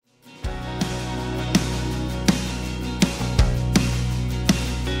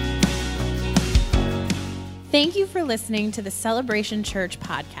Thank you for listening to the Celebration Church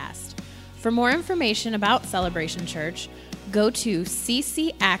podcast. For more information about Celebration Church, go to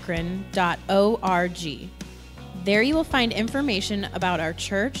ccakron.org. There you will find information about our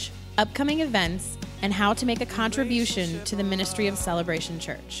church, upcoming events, and how to make a contribution to the ministry of Celebration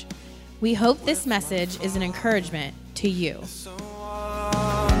Church. We hope this message is an encouragement to you. So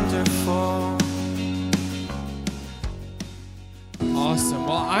wonderful. Awesome.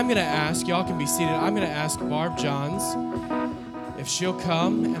 Well, I'm going to ask, y'all can be seated, I'm going to ask Barb Johns if she'll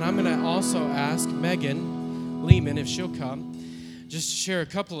come, and I'm going to also ask Megan Lehman if she'll come, just to share a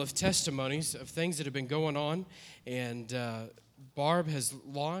couple of testimonies of things that have been going on. And Barb has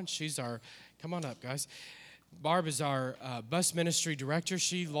launched, she's our, come on up, guys. Barb is our bus ministry director.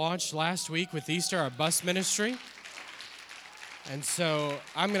 She launched last week with Easter, our bus ministry. And so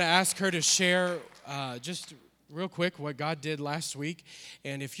I'm going to ask her to share just real quick what God did last week.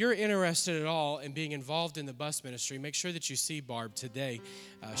 And if you're interested at all in being involved in the bus ministry, make sure that you see Barb today.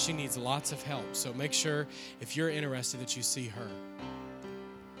 She needs lots of help. So make sure, if you're interested, that you see her.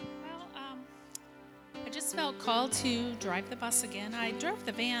 Well, I just felt called to drive the bus again. I drove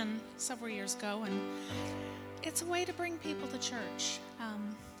the van several years ago, and it's a way to bring people to church.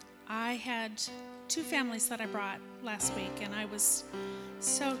 I had two families that I brought last week, and I was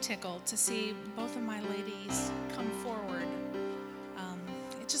so tickled to see both of my ladies come forward.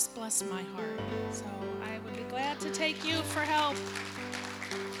 It just blessed my heart. So I would be glad to take you for help.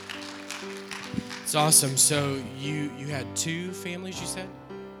 It's awesome. So you had two families, you said?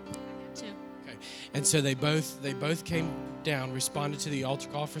 I had two. Okay. And so they both came down, responded to the altar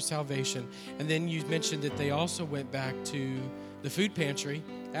call for salvation, and then you mentioned that they also went back to the food pantry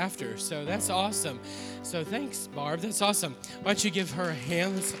after. So that's awesome. So thanks, Barb. That's awesome. Why don't you give her a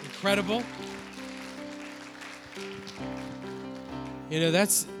hand? That's incredible. You know,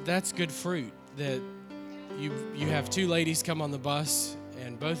 that's good fruit, that you have two ladies come on the bus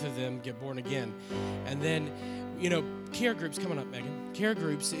and both of them get born again. And then, you know, care groups, coming up, Megan. Care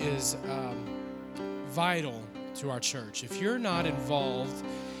groups is vital to our church. If you're not involved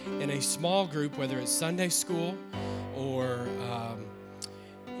in a small group, whether it's Sunday school or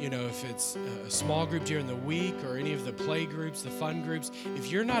you know, if it's a small group during the week or any of the play groups, the fun groups,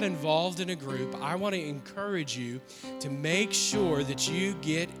 if you're not involved in a group, I want to encourage you to make sure that you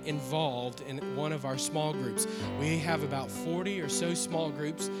get involved in one of our small groups. We have about 40 or so small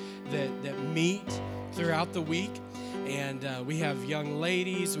groups that meet throughout the week. And we have young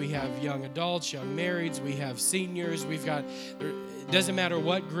ladies, we have young adults, young marrieds, we have seniors, it doesn't matter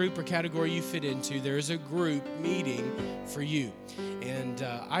what group or category you fit into, there is a group meeting for you. And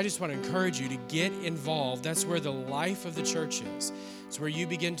I just want to encourage you to get involved. That's where the life of the church is. It's where you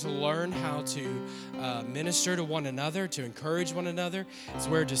begin to learn how to minister to one another, to encourage one another. It's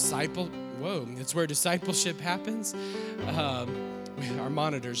where discipleship happens. Our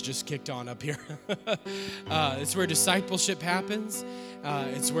monitors just kicked on up here. It's where discipleship happens.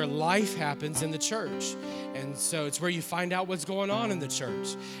 It's where life happens in the church. And so it's where you find out what's going on in the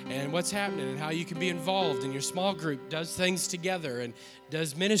church and what's happening and how you can be involved. And your small group does things together and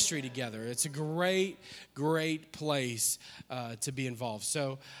does ministry together. It's a great, great place to be involved.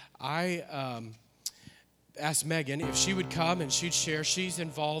 So I asked Megan if she would come and she'd share. She's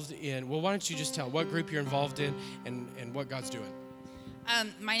involved in, well, why don't you just tell what group you're involved in and what God's doing.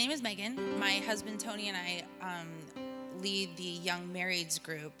 My name is Megan. My husband, Tony, and I lead the Young Marrieds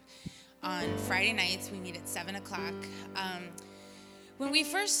group. On Friday nights, we meet at 7 o'clock. When we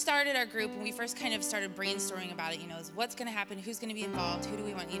first started our group, when we first kind of started brainstorming about it, you know, is what's going to happen, who's going to be involved, who do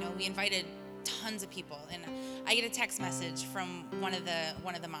we want, you know, we invited tons of people. And I get a text message from one of the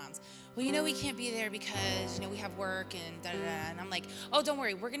moms. Well, you know, we can't be there because, you know, we have work and da-da-da. And I'm like, oh, don't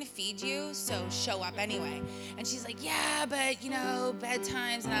worry, we're going to feed you, so show up anyway. And she's like, yeah, but, you know,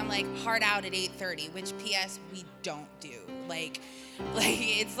 bedtimes. And I'm like, hard out at 8:30, which, P.S., we don't do. Like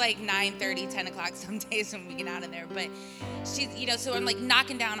it's like 9:30, 10 o'clock some days when we get out of there. But she's, you know, so I'm like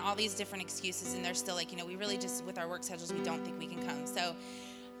knocking down all these different excuses. And they're still like, you know, we really just, with our work schedules, we don't think we can come. So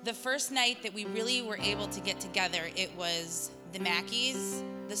the first night that we really were able to get together, it was the Mackeys,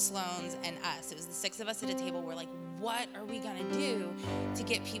 the Sloans, and us. It was the six of us at a table. We're like, what are we going to do to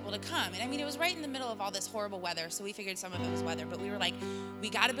get people to come? And I mean, it was right in the middle of all this horrible weather, so we figured some of it was weather. But we were like, we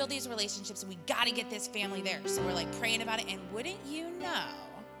got to build these relationships, and we got to get this family there. So we're like praying about it. And wouldn't you know,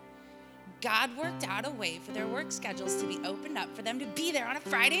 God worked out a way for their work schedules to be opened up for them to be there on a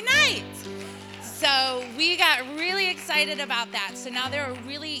Friday night. So we got really excited about that. So now they're a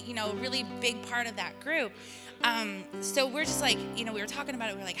really, you know, really big part of that group. So we're just like, we were talking about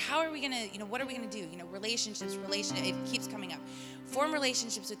it. We're like, how are we going to, what are we going to do? Relationships, it keeps coming up. Form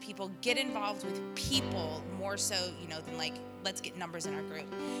relationships with people, get involved with people more so, than like, let's get numbers in our group.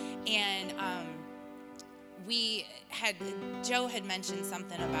 And Joe had mentioned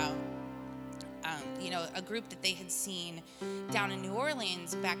something about, a group that they had seen down in New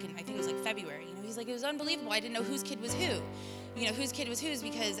Orleans back in, I think it was like February. He's like, it was unbelievable. I didn't know whose kid was who. Whose kid was whose,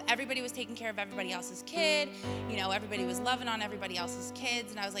 because everybody was taking care of everybody else's kid. Everybody was loving on everybody else's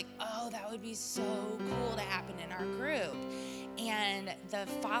kids. And I was like, oh, that would be so cool to happen in our group. And the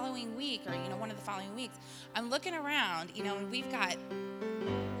following week, or, one of the following weeks, I'm looking around, and we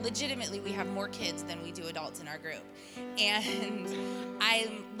have more kids than we do adults in our group. And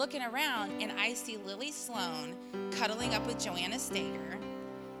I'm looking around and I see Lily Sloan cuddling up with Joanna Stager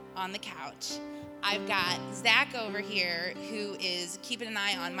on the couch. I've got Zach over here who is keeping an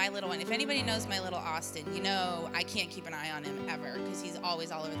eye on my little one. If anybody knows my little Austin, I can't keep an eye on him ever because he's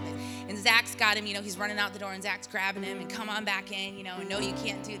always all over the place. And Zach's got him, he's running out the door and Zach's grabbing him and come on back in, and no, you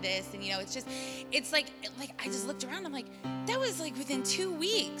can't do this. And, it's like I just looked around. I'm like, that was like within 2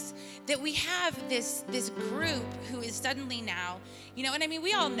 weeks that we have this group who is suddenly now, and I mean,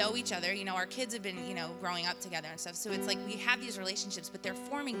 we all know each other, our kids have been, growing up together and stuff. So it's like we have these relationships, but they're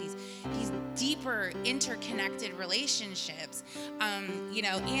forming these deeper interconnected relationships,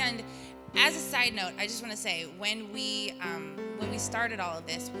 and as a side note, I just want to say, when we started all of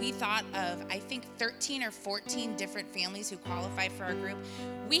this, we thought of, I think, 13 or 14 different families who qualify for our group.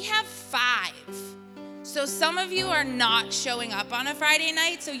 We have 5. So some of you are not showing up on a Friday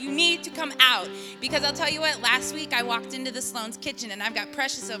night, so you need to come out. Because I'll tell you what, last week I walked into the Sloan's kitchen, and I've got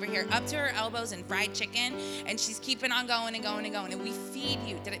Precious over here up to her elbows in fried chicken, and she's keeping on going and going and going. And we feed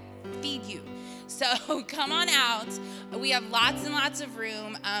you. Did I feed you? So come on out. We have lots and lots of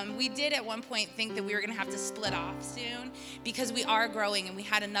room. We did at one point think that we were going to have to split off soon because we are growing, and we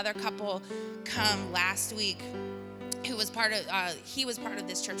had another couple come last week who was he was part of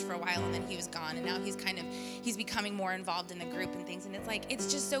this church for a while, and then he was gone, and now he's becoming more involved in the group and things, and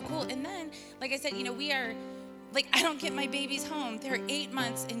it's just so cool. And then, like I said, we are, like, I don't get my babies home. They're 8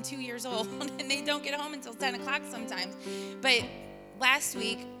 months and 2 years old, and they don't get home until 10 o'clock sometimes. But last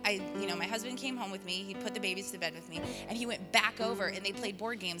week, my husband came home with me. He put the babies to bed with me, and he went back over, and they played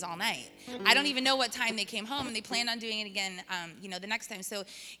board games all night. I don't even know what time they came home, and they planned on doing it again, the next time. So,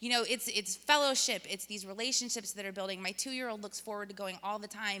 it's fellowship. It's these relationships that are building. My 2-year-old looks forward to going all the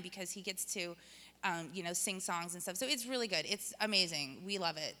time because he gets to, sing songs and stuff. So it's really good. It's amazing. We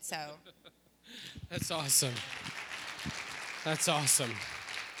love it. So. That's awesome. That's awesome.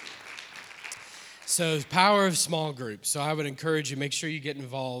 So, power of small groups. So I would encourage you, make sure you get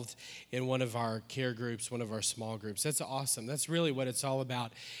involved in one of our care groups, one of our small groups. That's awesome. That's really what it's all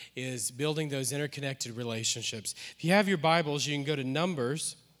about, is building those interconnected relationships. If you have your Bibles, you can go to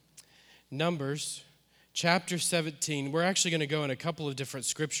Numbers chapter 17. We're actually going to go in a couple of different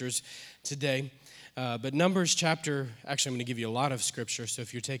scriptures today. But Numbers chapter, actually I'm going to give you a lot of scripture, so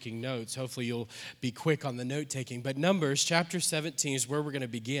if you're taking notes, hopefully you'll be quick on the note taking. But Numbers chapter 17 is where we're going to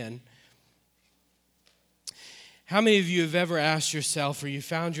begin. How many of you have ever asked yourself, or you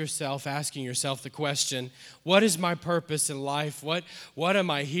found yourself asking yourself the question, what is my purpose in life? What am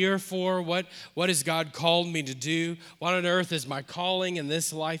I here for? What has God called me to do? What on earth is my calling in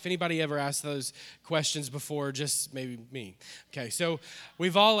this life? Anybody ever asked those questions before? Just maybe me. Okay, so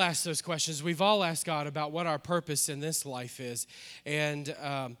we've all asked those questions. We've all asked God about what our purpose in this life is. And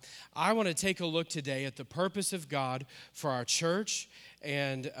I want to take a look today at the purpose of God for our church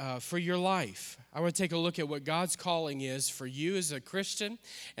and for your life. I want to take a look at what God's calling is for you as a Christian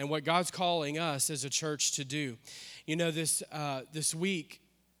and what God's calling us as a church to do. This week,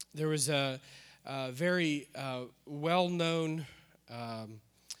 there was a very well-known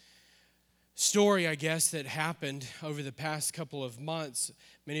story, I guess, that happened over the past couple of months.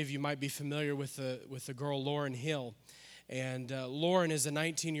 Many of you might be familiar with the girl Lauryn Hill. And Lauren is a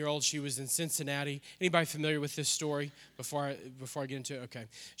 19-year-old. She was in Cincinnati. Anybody familiar with this story before I get into it? Okay.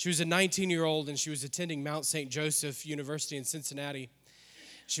 She was a 19-year-old, and she was attending Mount St. Joseph University in Cincinnati.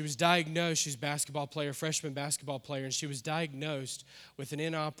 She was diagnosed. She's a freshman basketball player, and she was diagnosed with an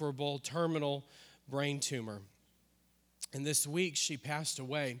inoperable terminal brain tumor. And this week, she passed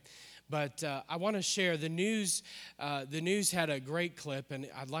away. But I want to share the news. The news had a great clip, and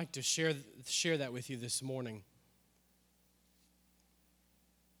I'd like to share that with you this morning.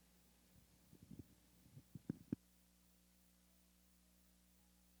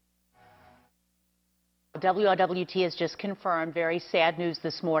 WLWT has just confirmed very sad news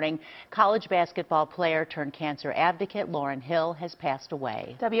this morning. College basketball player turned cancer advocate Lauryn Hill has passed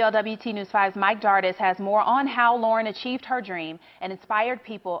away. WLWT News 5's Mike Dardis has more on how Lauryn achieved her dream and inspired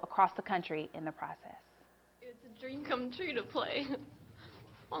people across the country in the process. It's a dream come true to play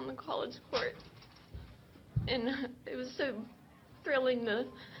on the college court. And it was so thrilling to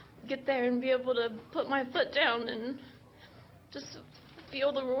get there and be able to put my foot down and just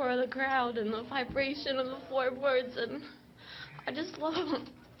feel the roar of the crowd and the vibration of the floorboards, and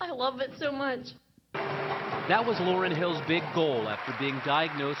I love it so much. That was Lauryn Hill's big goal after being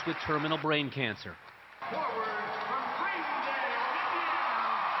diagnosed with terminal brain cancer.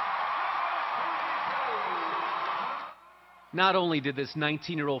 Not only did this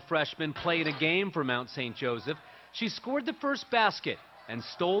 19-year-old freshman play in a game for Mount St. Joseph, she scored the first basket and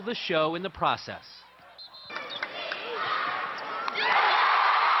stole the show in the process.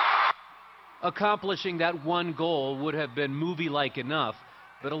 Accomplishing that one goal would have been movie-like enough,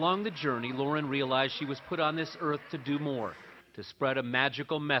 but along the journey, Lauryn realized she was put on this earth to do more, to spread a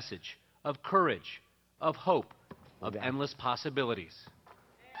magical message of courage, of hope, of endless possibilities.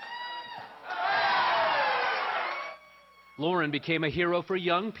 Lauryn became a hero for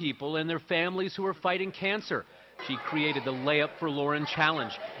young people and their families who are fighting cancer. She created the Layup for Lauryn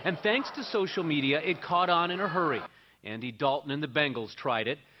challenge, and thanks to social media, it caught on in a hurry. Andy Dalton and the Bengals tried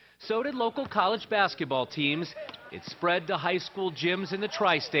it. So did local college basketball teams. It spread to high school gyms in the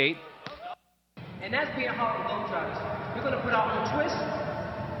tri-state. And that's being Harlem Globetrotters. We're going to put our own twist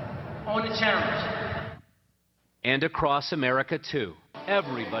on the challenge. And across America, too.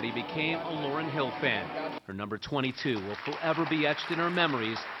 Everybody became a Lauryn Hill fan. Her number 22 will forever be etched in our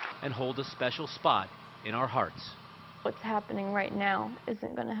memories and hold a special spot in our hearts. What's happening right now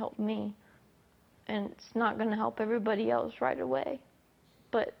isn't going to help me, and it's not going to help everybody else right away,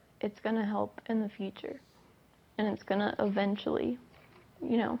 but it's going to help in the future, and it's going to eventually,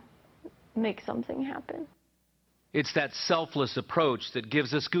 make something happen. It's that selfless approach that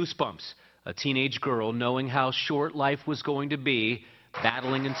gives us goosebumps. A teenage girl knowing how short life was going to be,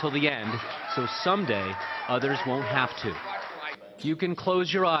 battling until the end, so someday others won't have to. You can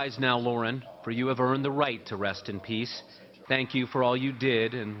close your eyes now, Lauryn, for you have earned the right to rest in peace. Thank you for all you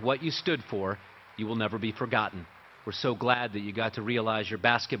did and what you stood for. You will never be forgotten. We're so glad that you got to realize your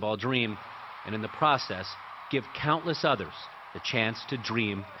basketball dream and in the process, give countless others the chance to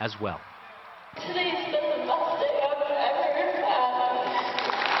dream as well. Today's been the best day I've ever had.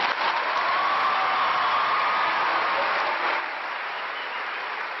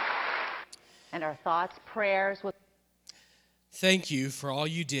 And our thoughts, prayers with. Thank you for all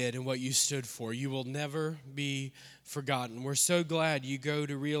you did and what you stood for. You will never be forgotten. We're so glad you got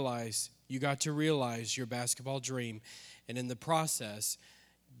to realize your basketball dream, and in the process,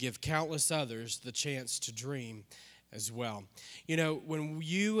 give countless others the chance to dream as well. When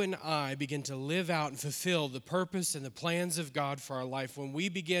you and I begin to live out and fulfill the purpose and the plans of God for our life, when we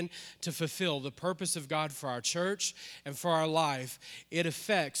begin to fulfill the purpose of God for our church and for our life, it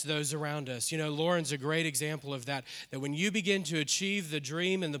affects those around us. Lauryn's a great example of that when you begin to achieve the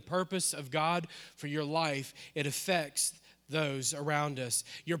dream and the purpose of God for your life, it affects those around us.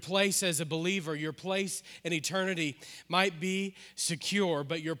 Your place as a believer, your place in eternity might be secure,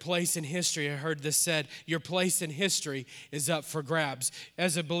 but your place in history, I heard this said, your place in history is up for grabs.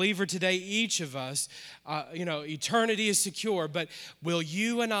 As a believer today, each of us, eternity is secure, but will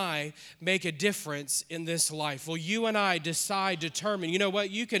you and I make a difference in this life? Will you and I determine,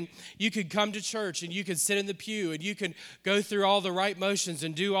 you can come to church and you can sit in the pew and you can go through all the right motions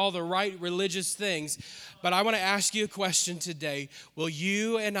and do all the right religious things, but I want to ask you a question today. Will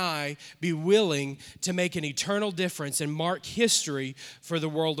you and I be willing to make an eternal difference and mark history for the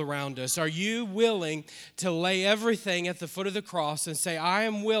world around us? Are you willing to lay everything at the foot of the cross and say, I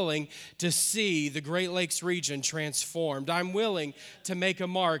am willing to see the Great Lakes region transformed. I'm willing to make a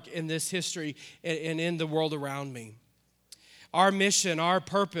mark in this history and in the world around me. Our mission, our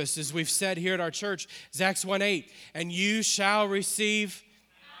purpose, as we've said here at our church, is Acts 1:8, and you shall receive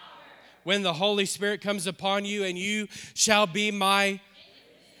when the Holy Spirit comes upon you, and you shall be my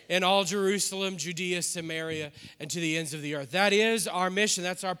in all Jerusalem, Judea, Samaria, and to the ends of the earth. That is our mission.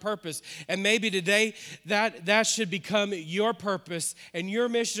 That's our purpose. And maybe today that should become your purpose, and your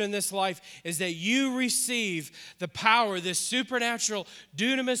mission in this life is that you receive the power, this supernatural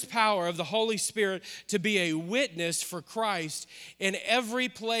dunamis power of the Holy Spirit to be a witness for Christ in every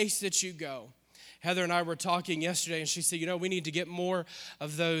place that you go. Heather and I were talking yesterday, and she said, we need to get more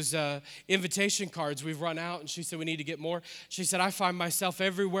of those invitation cards. We've run out, and she said, we need to get more. She said, I find myself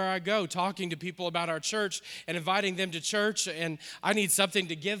everywhere I go talking to people about our church and inviting them to church, and I need something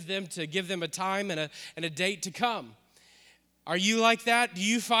to give them a time and a date to come. Are you like that? Do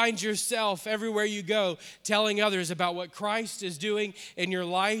you find yourself everywhere you go telling others about what Christ is doing in your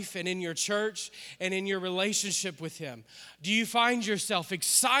life and in your church and in your relationship with Him? Do you find yourself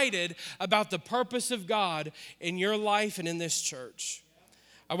excited about the purpose of God in your life and in this church?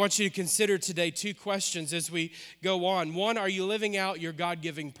 I want you to consider today 2 questions as we go on. 1, are you living out your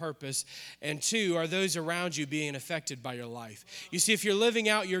God-given purpose? And 2, are those around you being affected by your life? You see, if you're living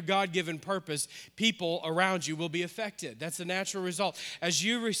out your God-given purpose, people around you will be affected. That's the natural result. As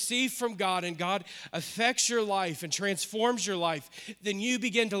you receive from God and God affects your life and transforms your life, then you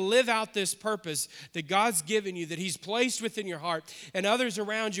begin to live out this purpose that God's given you, that He's placed within your heart, and others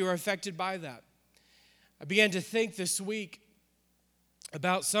around you are affected by that. I began to think this week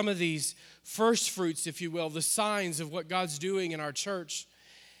about some of these first fruits, if you will, the signs of what God's doing in our church.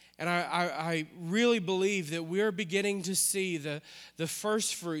 And I really believe that we're beginning to see the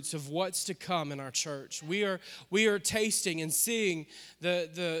first fruits of what's to come in our church. We are tasting and seeing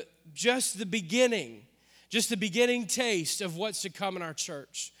just the beginning taste of what's to come in our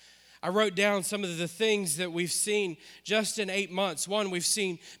church. I wrote down some of the things that we've seen just in 8 months. 1, we've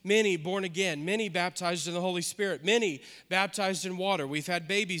seen many born again, many baptized in the Holy Spirit, many baptized in water. We've had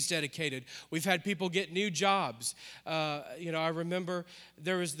babies dedicated. We've had people get new jobs. I remember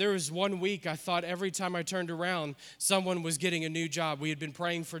there was 1 week I thought every time I turned around, someone was getting a new job. We had been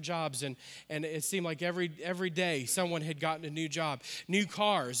praying for jobs, and it seemed like every day someone had gotten a new job. New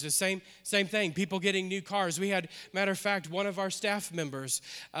cars, the same thing, people getting new cars. We had, matter of fact, one of our staff members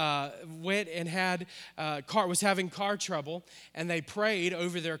went and was having car trouble, and they prayed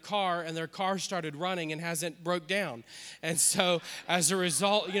over their car, and their car started running and hasn't broke down. And so as a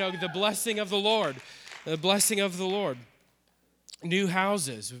result, the blessing of the Lord. New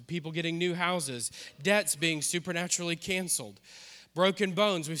houses, people getting new houses, debts being supernaturally canceled. Broken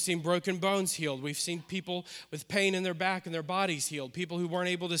bones, we've seen broken bones healed. We've seen people with pain in their back and their bodies healed. People who weren't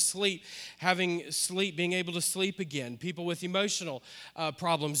able to sleep, being able to sleep again. People with emotional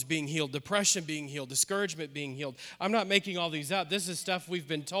problems being healed. Depression being healed. Discouragement being healed. I'm not making all these up. This is stuff we've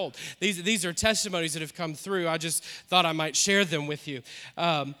been told. These are testimonies that have come through. I just thought I might share them with you.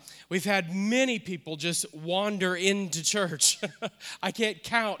 We've had many people just wander into church. I can't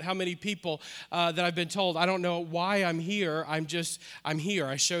count how many people that I've been told, I don't know why I'm here. I'm here.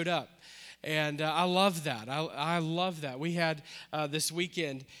 I showed up. And I love that. I love that. We had this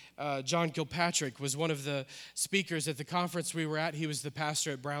weekend, John Kilpatrick was one of the speakers at the conference we were at. He was the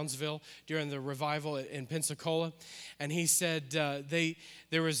pastor at Brownsville during the revival in Pensacola. And he said they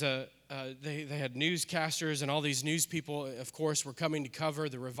had newscasters, and all these news people, of course, were coming to cover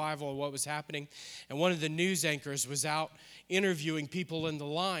the revival and what was happening. And one of the news anchors was out interviewing people in the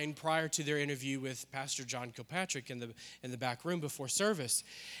line prior to their interview with Pastor John Kilpatrick in the back room before service.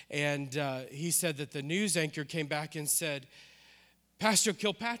 And he said that the news anchor came back and said, Pastor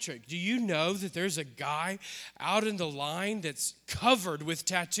Kilpatrick, do you know that there's a guy out in the line that's covered with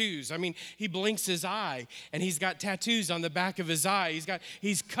tattoos? I mean, he blinks his eye, and he's got tattoos on the back of his eye.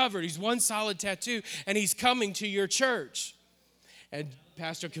 He's covered. He's one solid tattoo, and he's coming to your church. And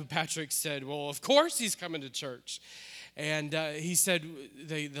Pastor Kilpatrick said, well, of course he's coming to church. And he said,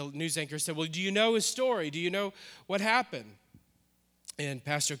 the news anchor said, well, do you know his story? Do you know what happened? And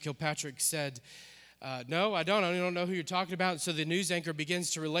Pastor Kilpatrick said, no, I don't. I don't know who you're talking about. And so the news anchor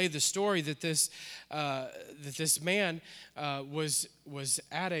begins to relay the story that this man was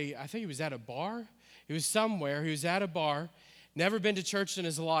at I think he was at a bar. He was somewhere. He was at a bar, never been to church in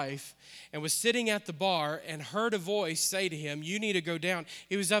his life, and was sitting at the bar and heard a voice say to him, you need to go down.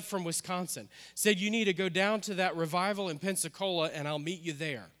 He was up from Wisconsin. Said, you need to go down to that revival in Pensacola, and I'll meet you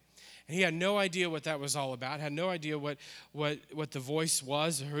there. And he had no idea what that was all about, had no idea what the voice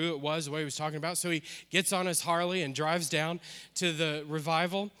was, or who it was, what he was talking about. So he gets on his Harley and drives down to the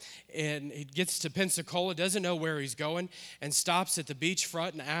revival, and he gets to Pensacola, doesn't know where he's going, and stops at the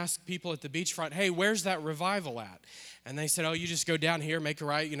beachfront and asks people at the beachfront, hey, where's that revival at? And they said, oh, you just go down here, make a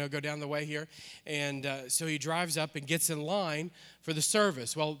right, go down the way here. And so he drives up and gets in line for the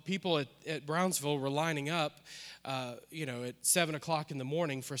service. Well, people at Brownsville were lining up, at 7 o'clock in the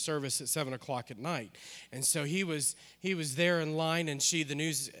morning for service at 7 o'clock at night. And so he was there in line, and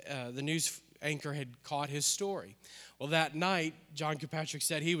the news anchor had caught his story. Well, that night, John Kilpatrick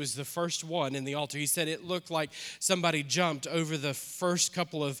said he was the first one in the altar. He said it looked like somebody jumped over the first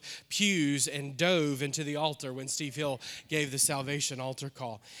couple of pews and dove into the altar when Steve Hill gave the salvation altar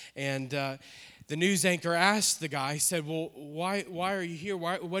call. And the news anchor asked the guy, said, well, why are you here?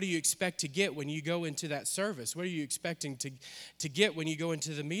 What do you expect to get when you go into that service? What are you expecting to get when you go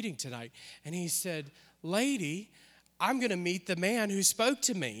into the meeting tonight? And he said, lady, I'm going to meet the man who spoke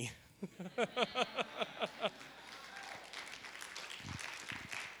to me.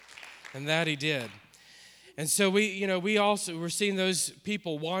 And that he did. And so we're seeing those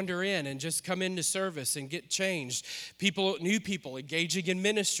people wander in and just come into service and get changed. New people engaging in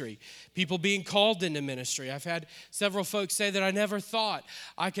ministry, people being called into ministry. I've had several folks say that I never thought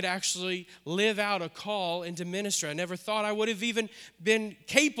I could actually live out a call into ministry. I never thought I would have even been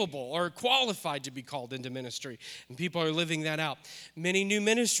capable or qualified to be called into ministry. And people are living that out. Many new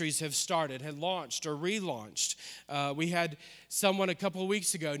ministries have started, had launched or relaunched. We had someone a couple of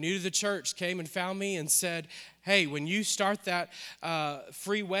weeks ago, new to the church, came and found me and said, hey, when you start that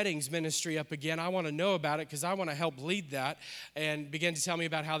free weddings ministry up again, I want to know about it because I want to help lead that, and began to tell me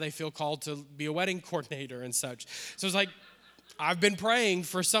about how they feel called to be a wedding coordinator and such. So it's like, I've been praying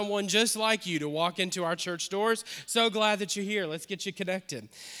for someone just like you to walk into our church doors. So glad that you're here. Let's get you connected.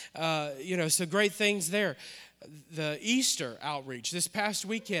 So great things there. The Easter outreach this past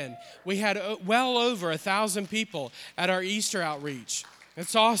weekend, we had well over 1,000 people at our Easter outreach.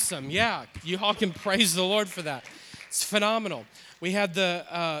 It's awesome. Yeah, you all can praise the Lord for that. It's phenomenal. We had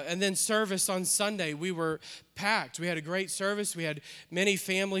and then service on Sunday. We were packed. We had a great service. We had many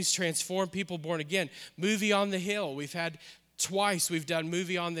families transformed, people born again. Movie on the Hill. Twice we've done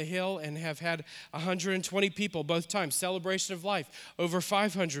Movie on the Hill and have had 120 people both times. Celebration of Life, over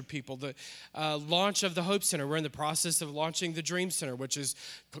 500 people. The launch of the Hope Center. We're in the process of launching the Dream Center, which is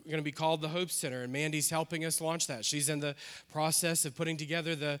going to be called the Hope Center, and Mandy's helping us launch that. She's in the process of putting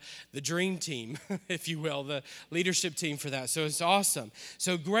together the dream team, if you will, the leadership team for that. So it's awesome.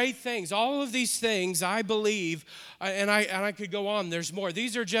 So great things. All of these things, I believe, and I could go on. There's more.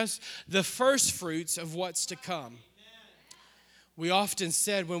 These are just the first fruits of what's to come. We often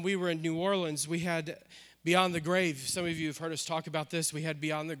said when we were in New Orleans, we had Beyond the Grave. Some of you have heard us talk about this. We had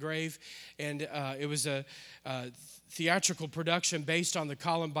Beyond the Grave, and it was a theatrical production based on the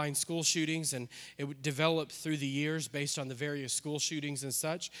Columbine school shootings, and it developed through the years based on the various school shootings and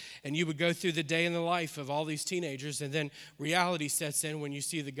such. And you would go through the day in the life of all these teenagers, and then reality sets in when you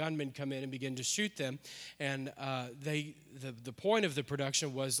see the gunmen come in and begin to shoot them. And the point of the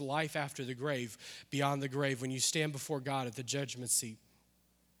production was life after the grave, beyond the grave, when you stand before God at the judgment seat.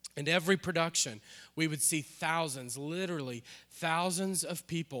 And every production, we would see thousands, literally thousands of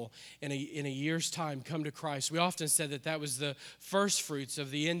people in a year's time come to Christ. We often said that was the first fruits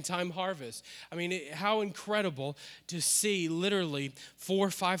of the end time harvest. I mean, how incredible to see literally 400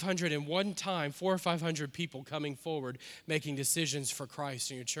 or 500 in one time, 400 or 500 people coming forward, making decisions for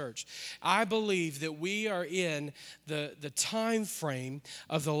Christ in your church. I believe that we are in the time frame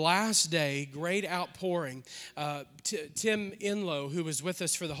of the last day, great outpouring. Tim Inlow, who was with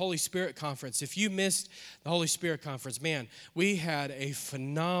us for the Holy Spirit Conference, if you missed the Holy Spirit Conference, man, we had a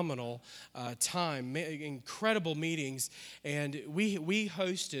phenomenal time, incredible meetings, and we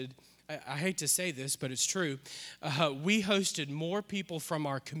hosted, I hate to say this, but it's true, we hosted more people from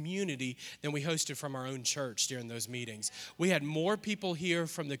our community than we hosted from our own church during those meetings. We had more people here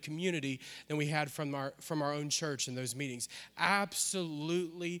from the community than we had from our own church in those meetings.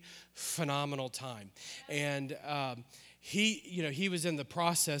 Absolutely phenomenal time. And he was in the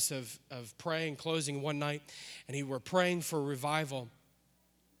process of praying, closing one night, and we were praying for revival.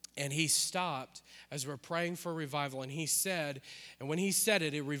 And he stopped as we're praying for revival, and he said, and when he said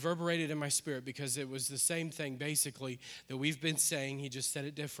it, it reverberated in my spirit because it was the same thing basically that we've been saying. He just said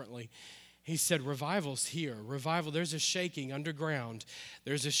it differently. He said, revival's here. Revival, there's a shaking underground.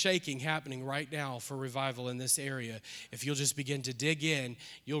 There's a shaking happening right now for revival in this area. If you'll just begin to dig in,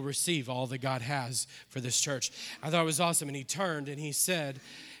 you'll receive all that God has for this church. I thought it was awesome. And he turned and he said,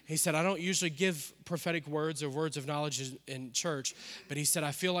 I don't usually give prophetic words or words of knowledge in church, but he said,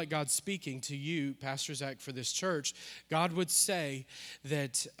 I feel like God's speaking to you, Pastor Zach, for this church. God would say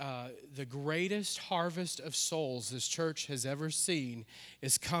that the greatest harvest of souls this church has ever seen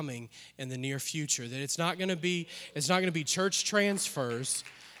is coming in the near future. That it's not going to be church transfers.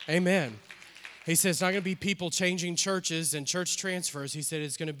 Amen. He said it's not going to be people changing churches and church transfers. He said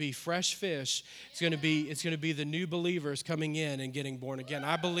it's going to be fresh fish. It's going to be the new believers coming in and getting born again.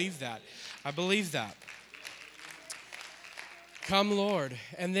 I believe that. Come, Lord.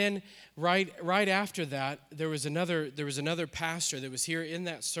 And then right after that, there was another pastor that was here in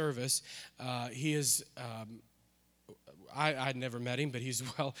that service. He is I'd never met him, but he's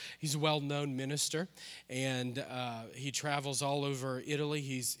a well-known minister, and he travels all over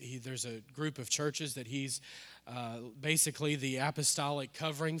Italy. There's a group of churches that he's basically the apostolic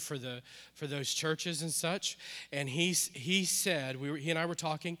covering for those churches and such. And he said, he and I were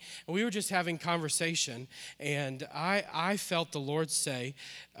talking, and we were just having conversation, and I felt the Lord say,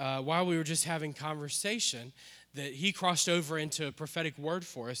 while we were just having conversation, that he crossed over into a prophetic word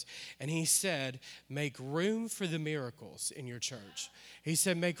for us, and he said, make room for the miracles in your church. He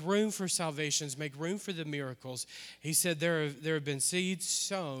said, make room for salvations, make room for the miracles. He said, there have been seeds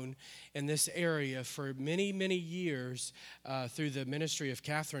sown in this area for many, many years through the ministry of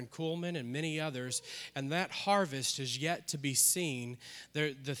Catherine Kuhlman and many others, and that harvest is yet to be seen.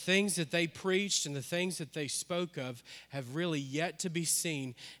 The things that they preached and the things that they spoke of have really yet to be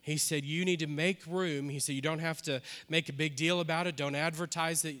seen. He said, you need to make room. He said, you don't have to make a big deal about it. Don't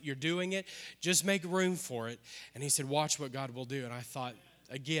advertise that you're doing it. Just make room for it. And he said, watch what God will do. And I thought,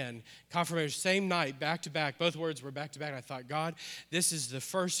 again, confirmation, same night, back to back, both words were back to back. And I thought, God, this is the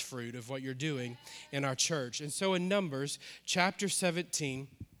first fruit of what you're doing in our church. And so in Numbers chapter 17,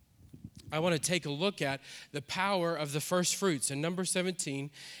 I want to take a look at the power of the first fruits. In Numbers 17,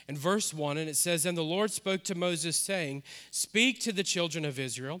 in verse 1, and it says, and the Lord spoke to Moses, saying, speak to the children of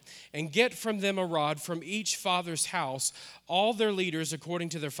Israel, and get from them a rod from each father's house, all their leaders according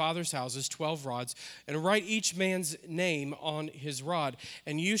to their father's houses, 12 rods, and write each man's name on his rod.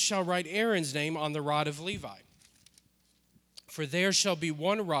 And you shall write Aaron's name on the rod of Levi. For there shall be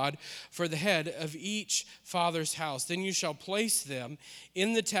one rod for the head of each father's house. Then you shall place them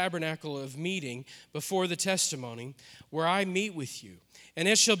in the tabernacle of meeting before the testimony, where I meet with you. And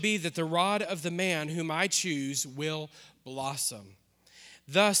it shall be that the rod of the man whom I choose will blossom.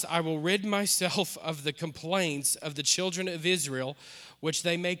 Thus I will rid myself of the complaints of the children of Israel, which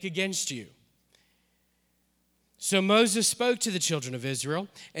they make against you. So Moses spoke to the children of Israel,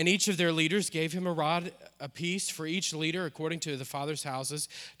 and each of their leaders gave him a rod apiece for each leader according to the father's houses,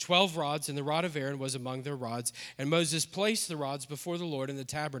 12 rods, and the rod of Aaron was among their rods. And Moses placed the rods before the Lord in the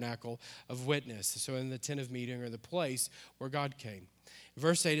tabernacle of witness, so in the tent of meeting, or the place where God came.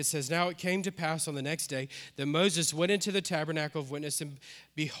 Verse 8, it says, now it came to pass on the next day that Moses went into the tabernacle of witness, and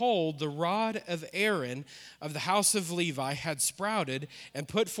behold, the rod of Aaron of the house of Levi had sprouted and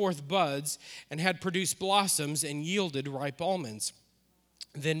put forth buds and had produced blossoms and yielded ripe almonds.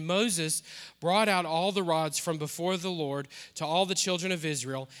 Then Moses brought out all the rods from before the Lord to all the children of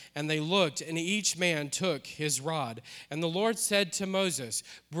Israel, and they looked, and each man took his rod. And the Lord said to Moses,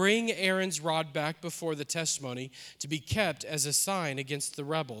 bring Aaron's rod back before the testimony to be kept as a sign against the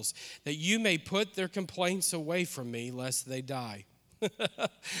rebels, that you may put their complaints away from me, lest they die.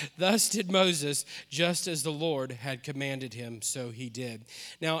 Thus did Moses, just as the Lord had commanded him, so he did.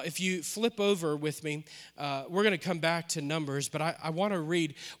 Now, if you flip over with me, we're going to come back to Numbers, but I want to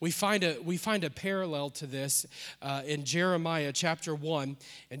read. We find a parallel to this in Jeremiah chapter 1.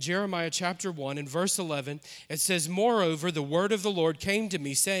 In Jeremiah chapter 1, in verse 11, it says, moreover, the word of the Lord came to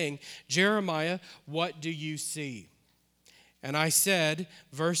me, saying, Jeremiah, what do you see? And I said,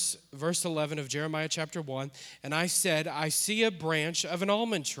 verse 11 of Jeremiah chapter 1, and I said, I see a branch of an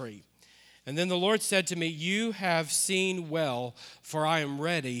almond tree. And then the Lord said to me, you have seen well, for I am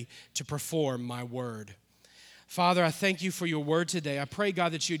ready to perform my word. Father, I thank you for your word today. I pray,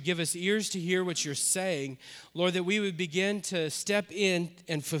 God, that you'd give us ears to hear what you're saying. Lord, that we would begin to step in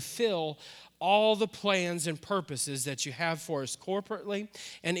and fulfill all the plans and purposes that you have for us corporately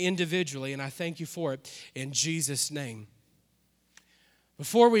and individually. And I thank you for it in Jesus' name.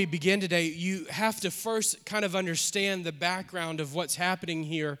 Before we begin today, you have to first kind of understand the background of what's happening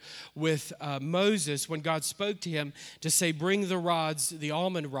here with Moses when God spoke to him to say, bring the rods, the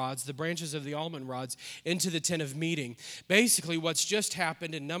almond rods, the branches of the almond rods into the tent of meeting. Basically, what's just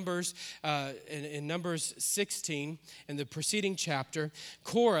happened in Numbers, in Numbers 16, in the preceding chapter,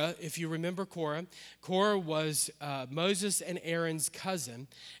 Korah, if you remember Korah was Moses and Aaron's cousin,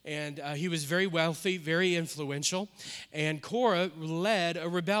 and he was very wealthy, very influential, and Korah led a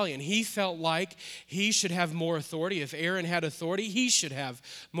rebellion. He felt like he should have more authority. If Aaron had authority, he should have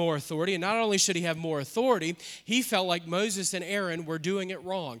more authority. And not only should he have more authority, he felt like Moses and Aaron were doing it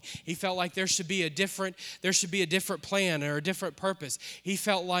wrong. He felt like there should be a different plan or a different purpose. He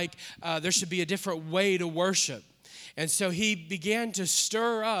felt like there should be a different way to worship. And so he began to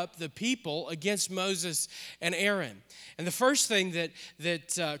stir up the people against Moses and Aaron. And the first thing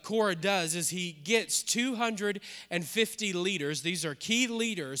that Korah does is he gets 250 leaders. These are key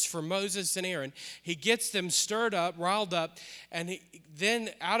leaders for Moses and Aaron. He gets them stirred up, riled up, and then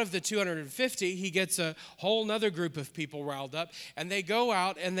out of the 250, he gets a whole nother group of people riled up, and they go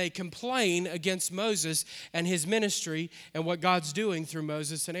out and they complain against Moses and his ministry and what God's doing through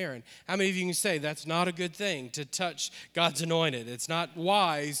Moses and Aaron. How many of you can say that's not a good thing to touch God's anointed? It's not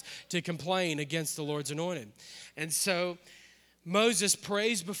wise to complain against the Lord's anointed. And so Moses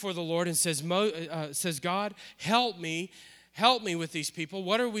prays before the Lord and says, God, help me with these people.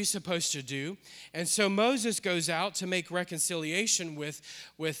 What are we supposed to do? And so Moses goes out to make reconciliation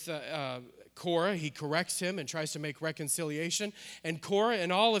with Korah. He corrects him and tries to make reconciliation. And Korah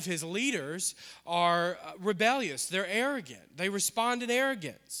and all of his leaders are rebellious. They're arrogant. They respond in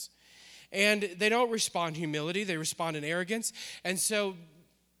arrogance. And they don't respond in humility. They respond in arrogance. And so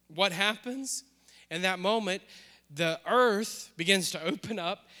what happens? In that moment, the earth begins to open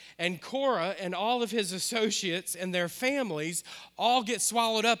up, and Korah and all of his associates and their families all get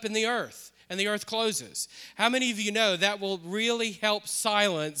swallowed up in the earth, and the earth closes. How many of you know that will really help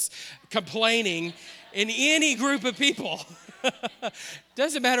silence complaining in any group of people?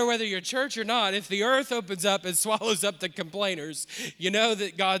 Doesn't matter whether you're church or not. If the earth opens up and swallows up the complainers, you know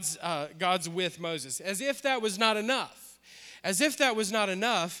that God's with Moses. As if that was not enough.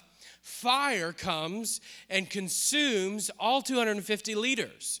 Fire comes and consumes all 250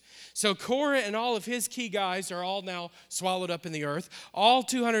 leaders. So Korah and all of his key guys are all now swallowed up in the earth. All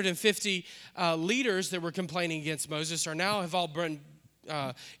 250 leaders that were complaining against Moses have all been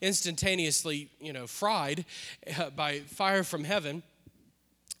instantaneously, fried by fire from heaven.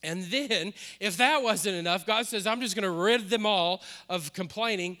 And then, if that wasn't enough, God says, I'm just going to rid them all of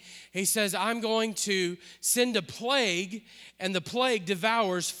complaining. He says, I'm going to send a plague, and the plague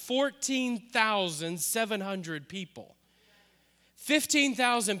devours 14,700 people.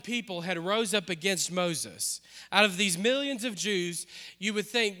 15,000 people had rose up against Moses. Out of these millions of Jews, you would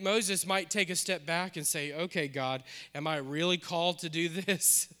think Moses might take a step back and say, okay, God, am I really called to do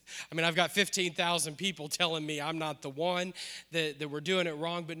this? I mean, I've got 15,000 people telling me I'm not the one, that we're doing it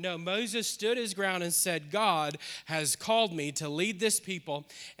wrong. But no, Moses stood his ground and said, God has called me to lead this people.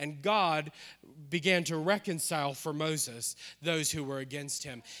 And God began to reconcile for Moses those who were against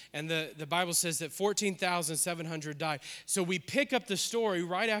him. And the Bible says that 14,700 died. So we pick up the story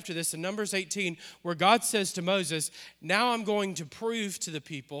right after this in Numbers 18, where God says to Moses, now I'm going to prove to the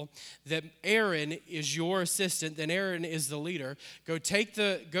people that Aaron is your assistant, that Aaron is the leader. Go take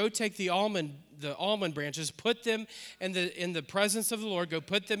the almond branches, put them in the presence of the Lord. Go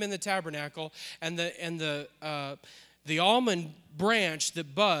put them in the tabernacle, and the almond branch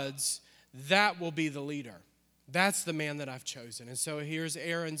that buds, that will be the leader. That's the man that I've chosen. And so here's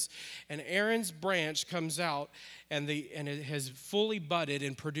Aaron's branch comes out, and it has fully budded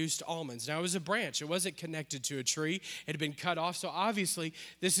and produced almonds. Now it was a branch. It wasn't connected to a tree. It had been cut off. So obviously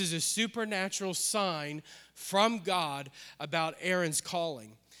this is a supernatural sign from God about Aaron's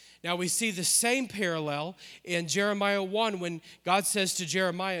calling. Now we see the same parallel in Jeremiah 1 when God says to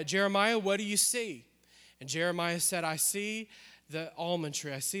Jeremiah, Jeremiah, what do you see? And Jeremiah said, I see the almond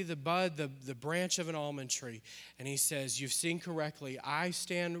tree. I see the bud, the branch of an almond tree. And he says, you've seen correctly. I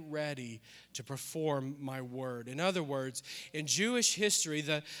stand ready to perform my word. In other words, in Jewish history,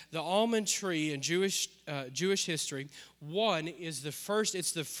 the almond tree in Jewish history, it's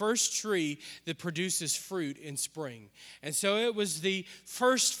the first tree that produces fruit in spring. And so it was the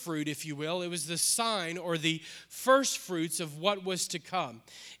first fruit, if you will. It was the sign or the first fruits of what was to come.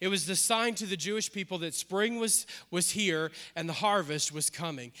 It was the sign to the Jewish people that spring was here and the harvest was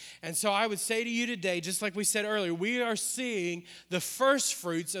coming. And so I would say to you today, just like we said earlier, we are seeing the first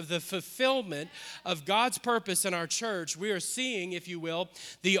fruits of the fulfillment of God's purpose in our church. We are seeing, if you will,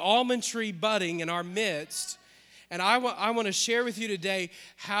 the almond tree budding in our midst. And I want to share with you today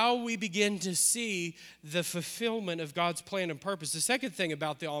how we begin to see the fulfillment of God's plan and purpose. The second thing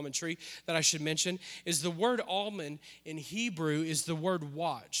about the almond tree that I should mention is the word almond in Hebrew is the word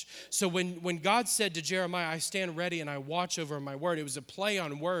watch. So when God said to Jeremiah, I stand ready and I watch over my word, it was a play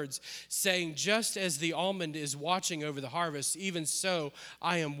on words saying, just as the almond is watching over the harvest, even so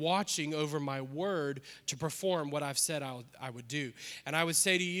I am watching over my word to perform what I've said I would do. And I would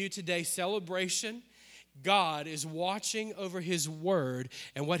say to you today, Celebration, God is watching over his word,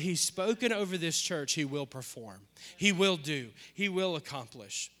 and what he's spoken over this church, he will perform. He will do. He will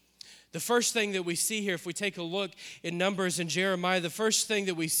accomplish. The first thing that we see here, if we take a look in Numbers and Jeremiah, the first thing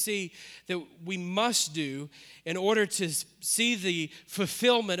that we see that we must do in order to see the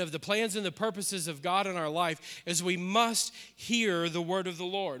fulfillment of the plans and the purposes of God in our life is we must hear the word of the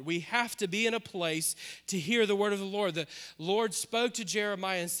Lord. We have to be in a place to hear the word of the Lord. The Lord spoke to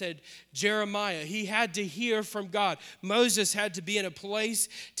Jeremiah and said, Jeremiah, he had to hear from God. Moses had to be in a place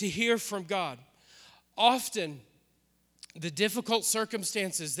to hear from God. Often, the difficult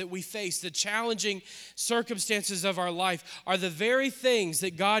circumstances that we face, the challenging circumstances of our life, are the very things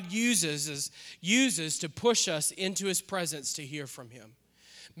that God uses to push us into His presence to hear from Him.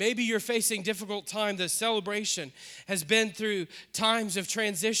 Maybe you're facing difficult time. The celebration has been through times of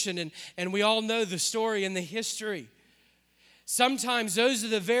transition, and we all know the story and the history. Sometimes those are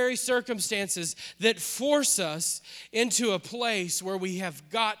the very circumstances that force us into a place where we have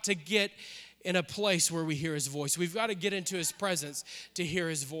got to get in a place where we hear His voice. We've got to get into His presence to hear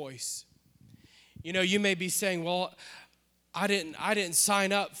His voice. You know, you may be saying, well, I didn't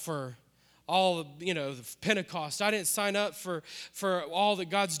sign up for all, the Pentecost. I didn't sign up for all that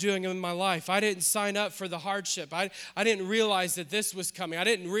God's doing in my life. I didn't sign up for the hardship. I didn't realize that this was coming. I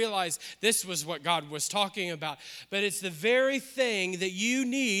didn't realize this was what God was talking about. But it's the very thing that you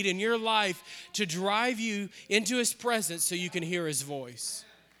need in your life to drive you into His presence so you can hear His voice.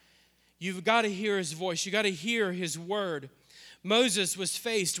 You've got to hear His voice. You got to hear His word. Moses was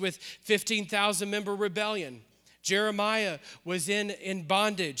faced with 15,000 member rebellion. Jeremiah was in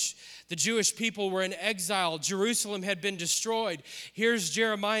bondage. The Jewish people were in exile. Jerusalem had been destroyed. Here's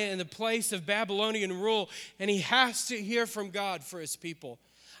Jeremiah in the place of Babylonian rule, and he has to hear from God for his people.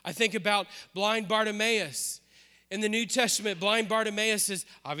 I think about blind Bartimaeus. In the New Testament, blind Bartimaeus is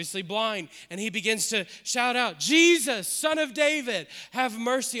obviously blind, and he begins to shout out, Jesus, Son of David, have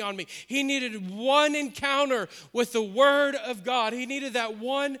mercy on me. He needed one encounter with the Word of God. He needed that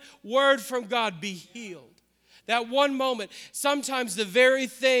one word from God, be healed. That one moment. Sometimes the very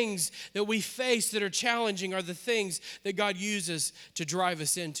things that we face that are challenging are the things that God uses to drive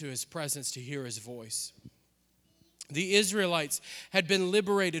us into His presence, to hear His voice. The Israelites had been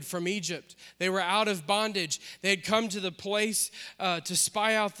liberated from Egypt. They were out of bondage. They had come to the place to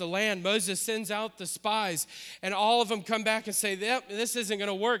spy out the land. Moses sends out the spies, and all of them come back and say, yep, this isn't going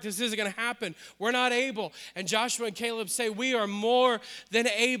to work. This isn't going to happen. We're not able. And Joshua and Caleb say, we are more than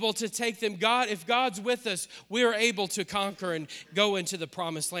able to take them. God, if God's with us, we are able to conquer and go into the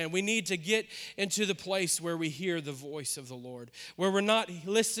promised land. We need to get into the place where we hear the voice of the Lord, where we're not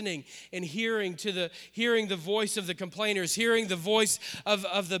listening and hearing the voice of the complainers, hearing the voice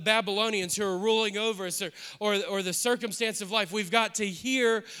of the Babylonians who are ruling over us, or the circumstance of life. We've got to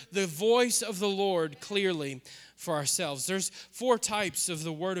hear the voice of the Lord clearly for ourselves. There's 4 types of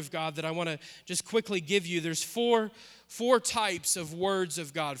the Word of God that I want to just quickly give you. There's four types of words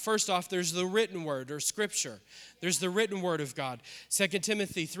of God. First off, there's the written word or Scripture. There's the written word of God. 2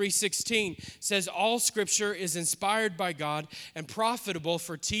 Timothy 3:16 says, all Scripture is inspired by God and profitable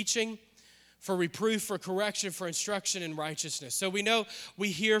for teaching, for reproof, for correction, for instruction in righteousness. So we know we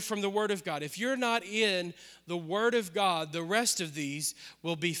hear from the Word of God. If you're not in the Word of God, the rest of these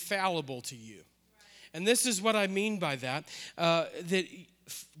will be fallible to you. And this is what I mean by that, that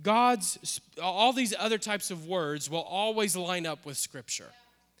all these other types of words will always line up with Scripture.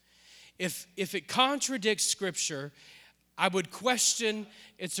 If it contradicts Scripture, I would question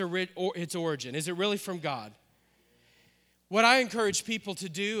its origin. Is it really from God? What I encourage people to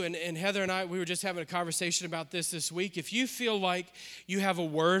do, and Heather and I, we were just having a conversation about this week. If you feel like you have a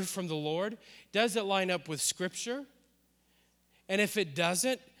word from the Lord, does it line up with Scripture? And if it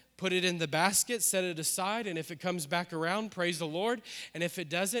doesn't, put it in the basket, set it aside, and if it comes back around, praise the Lord. And if it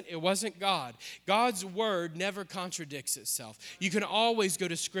doesn't, it wasn't God. God's word never contradicts itself. You can always go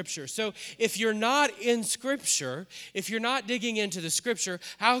to Scripture. So if you're not in Scripture, if you're not digging into the Scripture,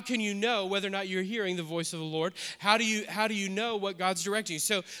 how can you know whether or not you're hearing the voice of the Lord? How do you know what God's directing you?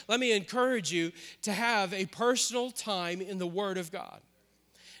 So let me encourage you to have a personal time in the Word of God.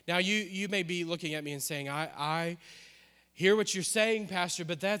 Now, you may be looking at me and saying, I hear what you're saying, Pastor,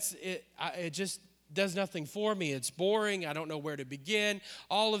 but it just does nothing for me. It's boring. I don't know where to begin.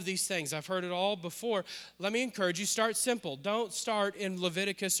 All of these things. I've heard it all before. Let me encourage you, start simple. Don't start in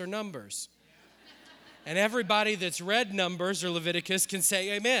Leviticus or Numbers. And everybody that's read Numbers or Leviticus can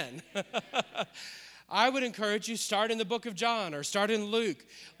say amen. I would encourage you, start in the book of John or start in Luke.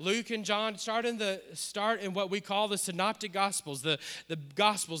 Luke and John, start in what we call the synoptic gospels, the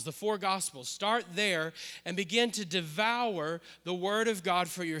gospels, the 4 gospels. Start there and begin to devour the word of God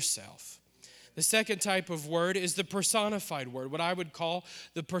for yourself. The second type of word is the personified word, what I would call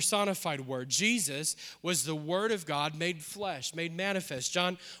the personified word. Jesus was the Word of God made flesh, made manifest.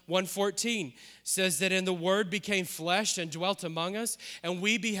 John 1:14 says that, and the Word became flesh and dwelt among us, and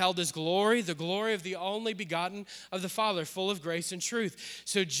we beheld His glory, the glory of the only begotten of the Father, full of grace and truth.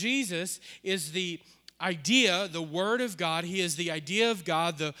 So Jesus is the idea, the Word of God. He is the idea of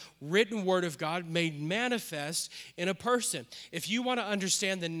God, the written Word of God made manifest in a person. If you want to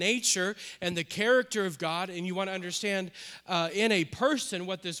understand the nature and the character of God, and you want to understand in a person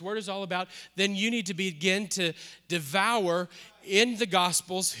what this Word is all about, then you need to begin to devour in the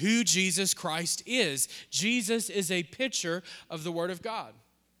Gospels who Jesus Christ is. Jesus is a picture of the Word of God.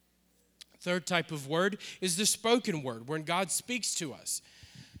 Third type of word is the spoken word, when God speaks to us.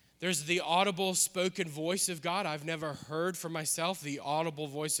 There's the audible spoken voice of God. I've never heard for myself the audible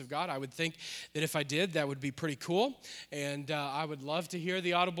voice of God. I would think that if I did, that would be pretty cool. And I would love to hear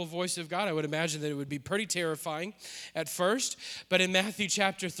the audible voice of God. I would imagine that it would be pretty terrifying at first. But in Matthew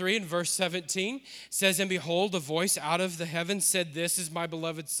chapter 3 and verse 17, it says, "And behold, a voice out of the heavens said, 'This is my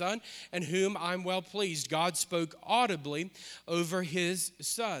beloved Son, in whom I'm well pleased.'" God spoke audibly over his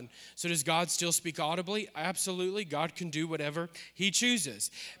Son. So does God still speak audibly? Absolutely. God can do whatever he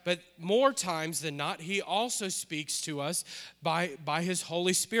chooses. But more times than not, he also speaks to us by his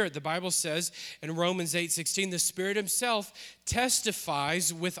Holy Spirit. The Bible says in Romans 8:16, the Spirit himself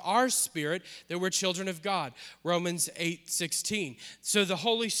testifies with our spirit that we're children of God. Romans 8:16. So the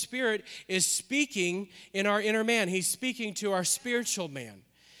Holy Spirit is speaking in our inner man. He's speaking to our spiritual man.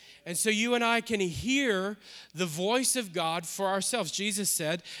 And so you and I can hear the voice of God for ourselves. Jesus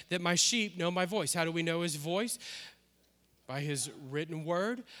said that my sheep know my voice. How do we know his voice? By his written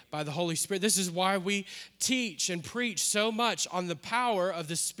word, by the Holy Spirit. This is why we teach and preach so much on the power of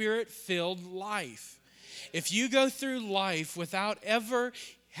the Spirit-filled life. If you go through life without ever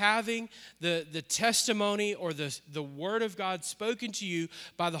having the testimony or the word of God spoken to you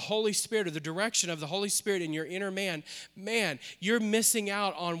by the Holy Spirit, or the direction of the Holy Spirit in your inner man, you're missing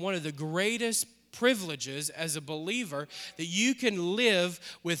out on one of the greatest privileges as a believer, that you can live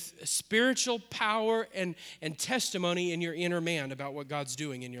with spiritual power and testimony in your inner man about what God's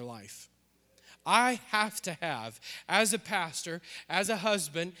doing in your life. I have to have, as a pastor, as a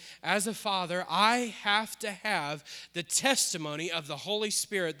husband, as a father, I have to have the testimony of the Holy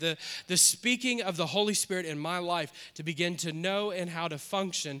Spirit, the speaking of the Holy Spirit in my life, to begin to know and how to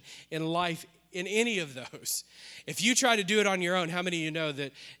function in life in any of those. If you try to do it on your own, how many of you know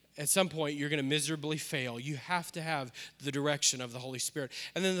that at some point you're going to miserably fail? You have to have the direction of the Holy Spirit.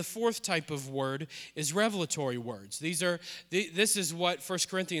 And then the fourth type of word is revelatory words. This is what 1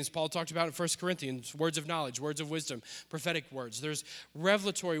 Corinthians, Paul talked about in 1 Corinthians, words of knowledge, words of wisdom, prophetic words. There's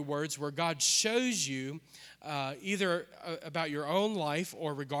revelatory words where God shows you either about your own life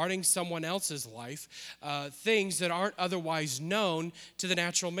or regarding someone else's life, things that aren't otherwise known to the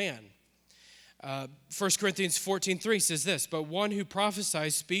natural man. 1 Corinthians 14:3 says this, "But one who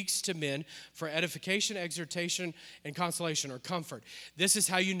prophesies speaks to men for edification, exhortation, and consolation," or comfort. This is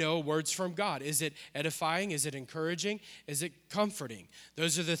how you know words from God. Is it edifying? Is it encouraging? Is it comforting?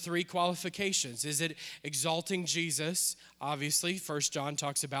 Those are the three qualifications. Is it exalting Jesus? Obviously, 1 John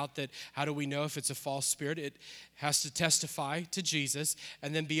talks about that. How do we know if it's a false spirit? It has to testify to Jesus.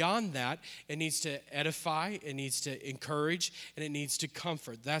 And then beyond that, it needs to edify, it needs to encourage, and it needs to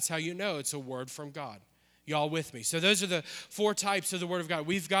comfort. That's how you know it's a word from God. Y'all with me? So those are the four types of the Word of God.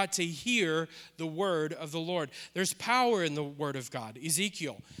 We've got to hear the Word of the Lord. There's power in the Word of God.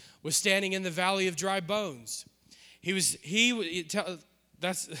 Ezekiel was standing in the valley of dry bones. That's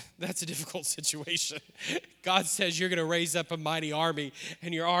a difficult situation. God says you're going to raise up a mighty army,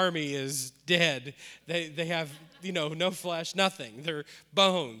 and your army is dead. They have, no flesh, nothing. They're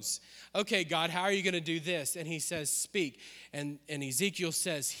bones. Okay, God, how are you going to do this? And he says, speak. And Ezekiel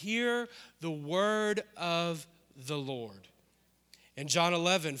says, hear the word of the Lord. In John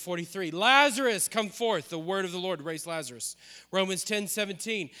 11:43, Lazarus, come forth. The word of the Lord raised Lazarus. Romans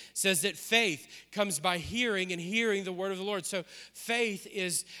 10:17 says that faith comes by hearing, and hearing the word of the Lord. So faith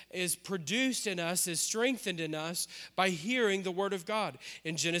is produced in us, is strengthened in us by hearing the word of God.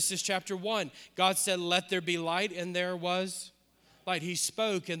 In Genesis chapter 1, God said, let there be light, and there was light. He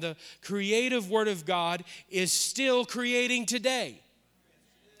spoke, and the creative word of God is still creating today.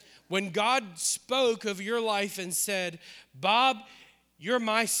 When God spoke of your life and said, Bob, you're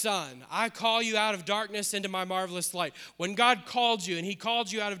my son. I call you out of darkness into my marvelous light. When God called you, and he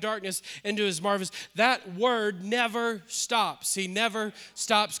called you out of darkness into his marvelous, that word never stops. He never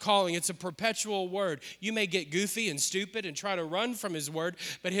stops calling. It's a perpetual word. You may get goofy and stupid and try to run from his word,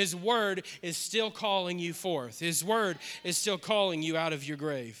 but his word is still calling you forth. His word is still calling you out of your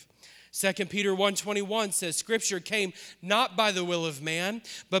grave. 2 Peter 1:21 says, Scripture came not by the will of man,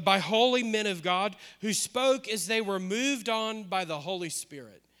 but by holy men of God who spoke as they were moved on by the Holy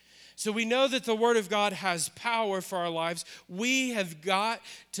Spirit. So we know that the Word of God has power for our lives. We have got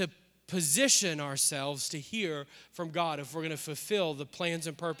to position ourselves to hear from God if we're going to fulfill the plans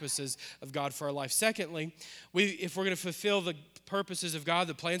and purposes of God for our life. Secondly, if we're going to fulfill the purposes of God,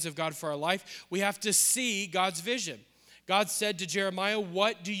 the plans of God for our life, we have to see God's vision. God said to Jeremiah,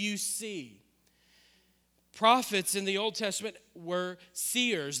 "What do you see?" Prophets in the Old Testament were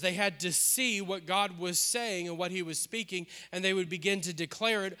seers. They had to see what God was saying and what he was speaking, and they would begin to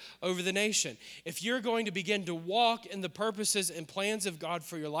declare it over the nation. If you're going to begin to walk in the purposes and plans of God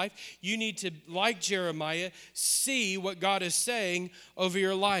for your life, you need to, like Jeremiah, see what God is saying over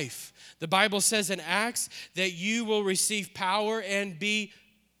your life. The Bible says in Acts that you will receive power and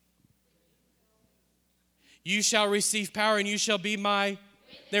you shall receive power and you shall be my...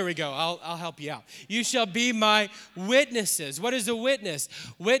 There we go. I'll help you out. You shall be my witnesses. What is a witness?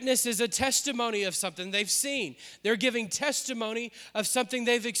 Witness is a testimony of something they've seen. They're giving testimony of something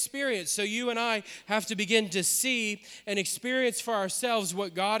they've experienced. So you and I have to begin to see and experience for ourselves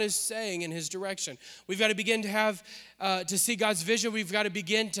what God is saying in his direction. We've got to begin to have, to see God's vision. We've got to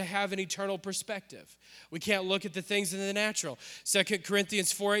begin to have an eternal perspective. We can't look at the things in the natural. 2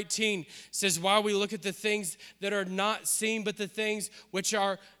 Corinthians 4:18 says, while we look at the things that are not seen, but the things which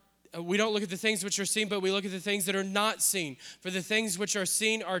are, we don't look at the things which are seen, but we look at the things that are not seen. For the things which are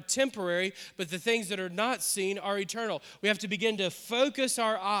seen are temporary, but the things that are not seen are eternal. We have to begin to focus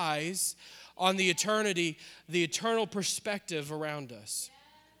our eyes on the eternity, the eternal perspective around us.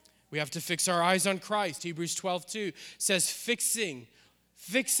 We have to fix our eyes on Christ. Hebrews 12:2 says,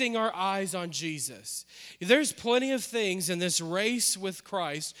 fixing our eyes on Jesus. There's plenty of things in this race with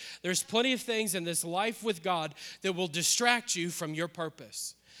Christ, there's plenty of things in this life with God that will distract you from your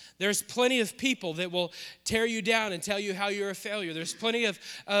purpose. There's plenty of people that will tear you down and tell you how you're a failure. There's plenty of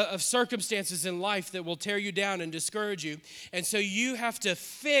circumstances in life that will tear you down and discourage you. And so you have to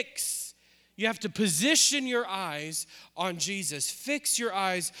position your eyes on Jesus. Fix your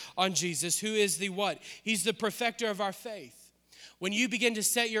eyes on Jesus, who is the what? He's the perfecter of our faith. When you begin to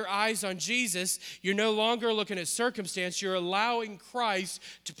set your eyes on Jesus, you're no longer looking at circumstance. You're allowing Christ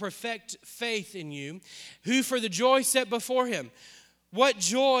to perfect faith in you, who for the joy set before him. What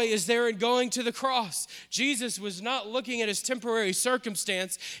joy is there in going to the cross? Jesus was not looking at his temporary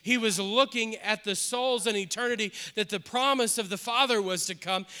circumstance. He was looking at the souls in eternity, that the promise of the Father was to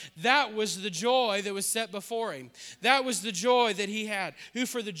come. That was the joy that was set before him. That was the joy that he had, who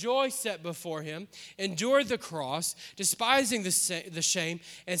for the joy set before him endured the cross, despising the shame,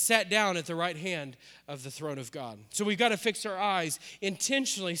 and sat down at the right hand of the throne of God. So we've got to fix our eyes,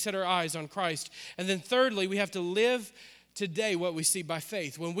 intentionally set our eyes on Christ. And then thirdly, we have to live today what we see by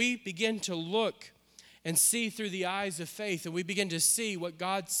faith. When we begin to look and see through the eyes of faith, and we begin to see what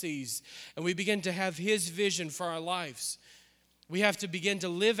God sees, and we begin to have his vision for our lives, we have to begin to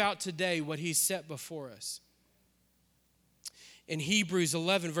live out today what he's set before us. In Hebrews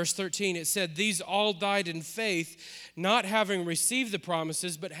 11, verse 13, it said, these all died in faith, not having received the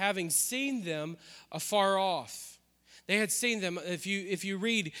promises, but having seen them afar off. They had seen them. If you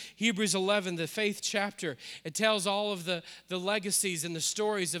read Hebrews 11, the faith chapter, it tells all of the legacies and the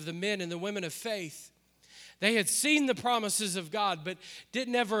stories of the men and the women of faith. They had seen the promises of God, but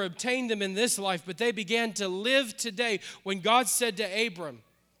didn't ever obtain them in this life. But they began to live today. When God said to Abram,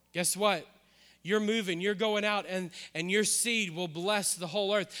 guess what? You're moving, you're going out, and your seed will bless the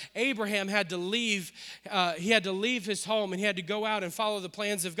whole earth. Abraham had to leave, he had to leave his home, and he had to go out and follow the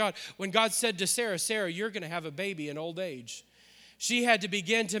plans of God. When God said to Sarah, Sarah, you're going to have a baby in old age. She had to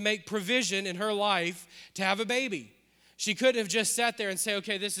begin to make provision in her life to have a baby. She couldn't have just sat there and say,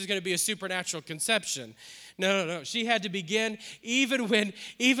 okay, this is going to be a supernatural conception. No. She had to begin, even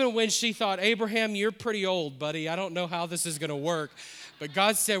when she thought, Abraham, you're pretty old, buddy. I don't know how this is going to work. But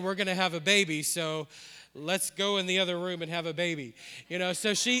God said we're going to have a baby, so let's go in the other room and have a baby.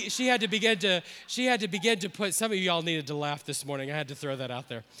 So she had to begin to put, some of y'all needed to laugh this morning. I had to throw that out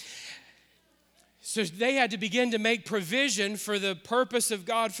there. So they had to begin to make provision for the purpose of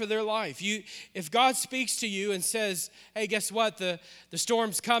God for their life. If God speaks to you and says, hey, guess what? The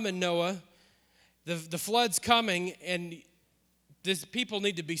storm's coming, Noah. The flood's coming, and this people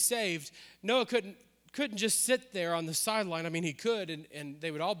need to be saved. Noah couldn't just sit there on the sideline. I mean, he could, and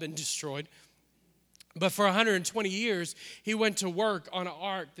they would all been destroyed. But for 120 years, he went to work on an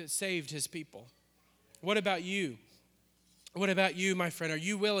ark that saved his people. What about you? What about you, my friend? Are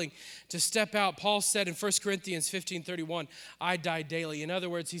you willing to step out? Paul said in 1 Corinthians 15:31, I die daily. In other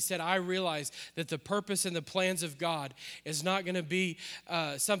words, he said, I realize that the purpose and the plans of God is not going to be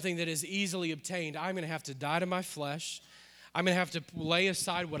something that is easily obtained. I'm going to have to die to my flesh. I'm going to have to lay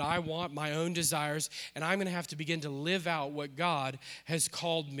aside what I want, my own desires, and I'm going to have to begin to live out what God has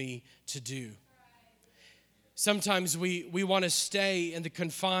called me to do. Sometimes we want to stay in the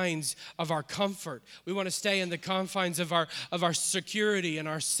confines of our comfort. We want to stay in the confines of our security and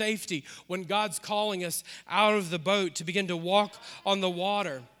our safety when God's calling us out of the boat to begin to walk on the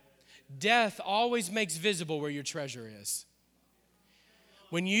water. Death always makes visible where your treasure is.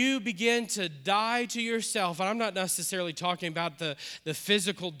 When you begin to die to yourself, and I'm not necessarily talking about the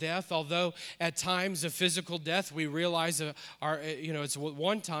physical death, although at times of physical death we realize it's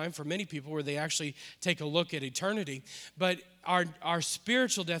one time for many people where they actually take a look at eternity. But our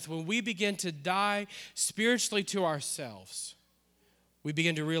spiritual death, when we begin to die spiritually to ourselves, we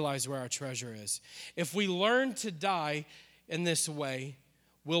begin to realize where our treasure is. If we learn to die in this way,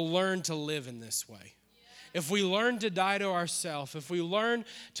 we'll learn to live in this way. If we learn to die to ourselves, if we learn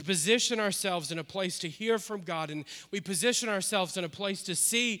to position ourselves in a place to hear from God, and we position ourselves in a place to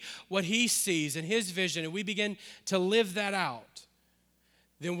see what He sees and His vision, and we begin to live that out,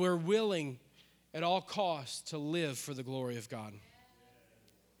 then we're willing at all costs to live for the glory of God.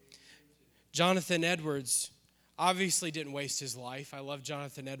 Jonathan Edwards obviously didn't waste his life. I love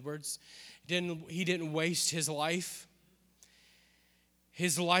Jonathan Edwards. He didn't waste his life.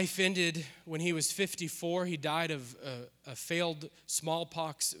 His life ended when he was 54. He died of a failed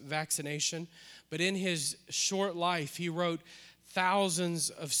smallpox vaccination. But in his short life, he wrote thousands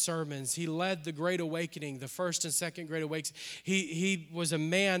of sermons. He led the Great Awakening, the first and second Great Awakens. He was a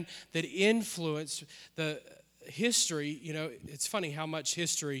man that influenced the history. You know, it's funny how much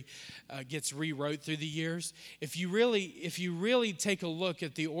history gets rewrote through the years. If you really take a look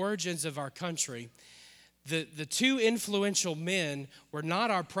at the origins of our country, the two influential men were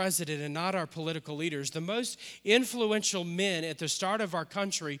not our president and not our political leaders. The most influential men at the start of our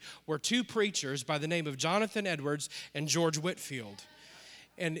country were two preachers by the name of Jonathan Edwards and George Whitefield.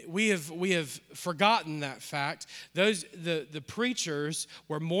 And we have forgotten that fact. The preachers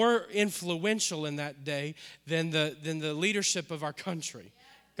were more influential in that day than the leadership of our country.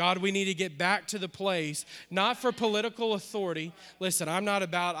 God, we need to get back to the place, not for political authority. Listen, I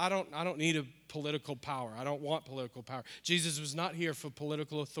don't need a political power. I don't want political power. Jesus was not here for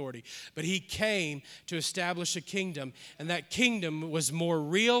political authority, but He came to establish a kingdom, and that kingdom was more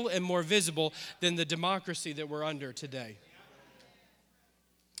real and more visible than the democracy that we're under today.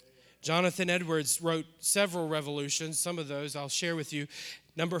 Jonathan Edwards wrote several revolutions. Some of those I'll share with you.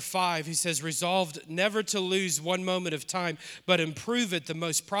 Number 5, he says, resolved never to lose one moment of time, but improve it the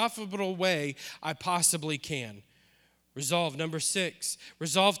most profitable way I possibly can. Resolve. Number 6,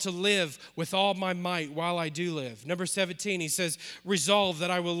 resolve to live with all my might while I do live. Number 17, he says, resolve that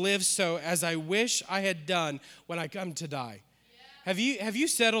I will live so as I wish I had done when I come to die. Have you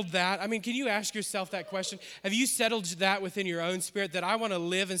settled that? I mean, can you ask yourself that question? Have you settled that within your own spirit, that I want to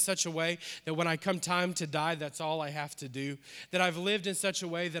live in such a way that when I come time to die, that's all I have to do? That I've lived in such a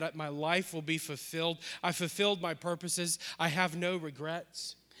way that my life will be fulfilled. I fulfilled my purposes. I have no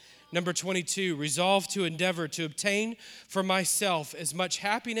regrets. Number 22, resolve to endeavor to obtain for myself as much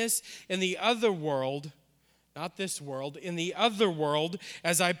happiness in the other world, not this world, in the other world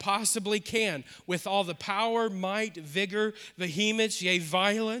as I possibly can, with all the power, might, vigor, vehemence, yea,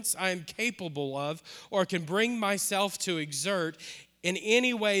 violence I am capable of, or can bring myself to exert in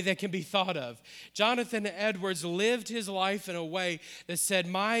any way that can be thought of. Jonathan Edwards lived his life in a way that said,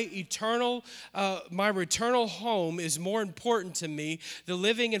 my eternal home is more important to me. The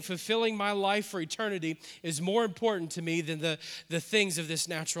living and fulfilling my life for eternity is more important to me than the things of this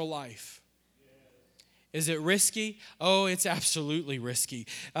natural life. Is it risky? Oh, it's absolutely risky.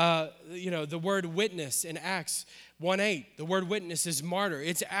 The word witness in Acts 1:8, the word witness is martyr.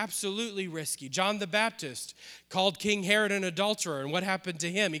 It's absolutely risky. John the Baptist called King Herod an adulterer, and what happened to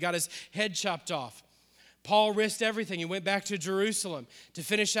him? He got his head chopped off. Paul risked everything. He went back to Jerusalem to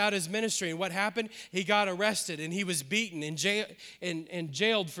finish out his ministry, and what happened? He got arrested, and he was beaten and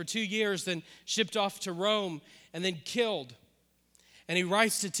jailed for 2 years, then shipped off to Rome, and then killed. And he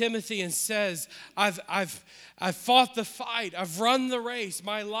writes to Timothy and says, I've fought the fight. I've run the race.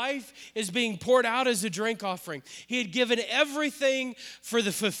 My life is being poured out as a drink offering. He had given everything for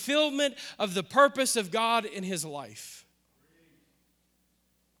the fulfillment of the purpose of God in his life.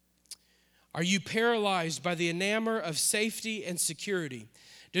 Are you paralyzed by the enamor of safety and security?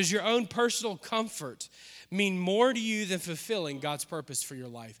 Does your own personal comfort mean more to you than fulfilling God's purpose for your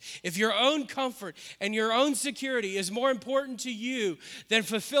life? If your own comfort and your own security is more important to you than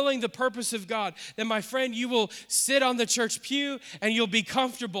fulfilling the purpose of God, then my friend, you will sit on the church pew and you'll be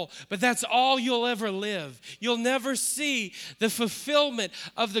comfortable, but that's all you'll ever live. You'll never see the fulfillment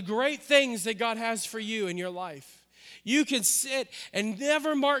of the great things that God has for you in your life. You can sit and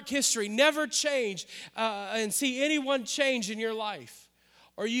never mark history, never change, and see anyone change in your life.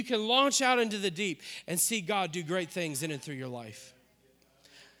 or you can launch out into the deep and see God do great things in and through your life.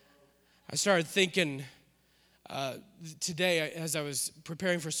 I started thinking today, as I was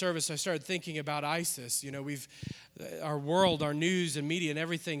preparing for service, I started thinking about ISIS. You know, our world, our news and media and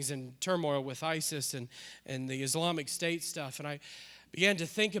everything's in turmoil with ISIS and the Islamic State stuff. And I began to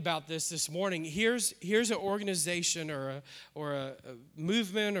think about this morning. Here's an organization or a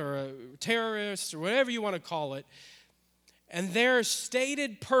movement or a terrorist or whatever you want to call it, and their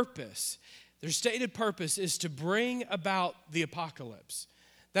stated purpose is to bring about the apocalypse.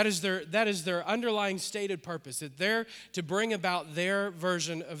 That is their underlying stated purpose, that they're to bring about their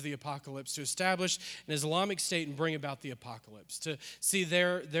version of the apocalypse, to establish an Islamic state and bring about the apocalypse, to see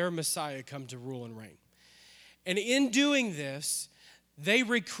their Messiah come to rule and reign. And in doing this, they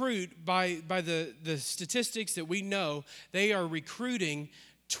recruit, by the statistics that we know, they are recruiting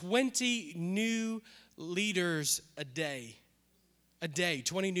 20 new leaders a day. A day,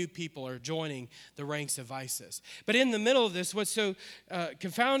 20 new people are joining the ranks of ISIS. But in the middle of this, what's so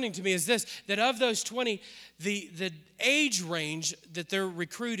confounding to me is this, that of those 20, the age range that they're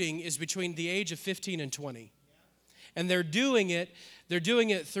recruiting is between the age of 15 and 20. And they're doing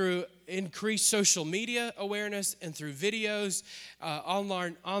it through increased social media awareness and through videos,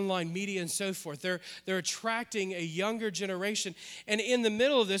 online media and so forth. They're attracting a younger generation. And in the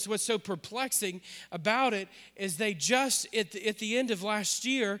middle of this, what's so perplexing about it is they just, at the end of last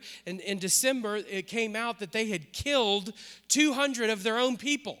year, in December, it came out that they had killed 200 of their own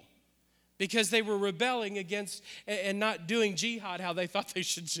people, because they were rebelling against and not doing jihad how they thought they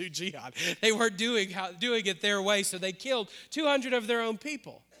should do jihad. They weren't doing it their way, so they killed 200 of their own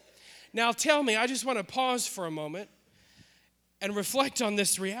people. Now tell me, I just want to pause for a moment and reflect on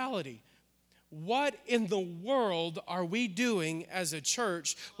this reality. What in the world are we doing as a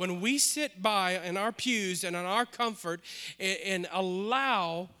church when we sit by in our pews and in our comfort and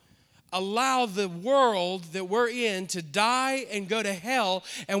allow the world that we're in to die and go to hell,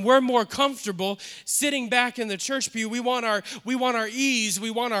 and we're more comfortable sitting back in the church pew? We want our ease, we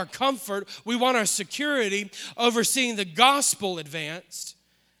want our comfort, we want our security over seeing the gospel advanced.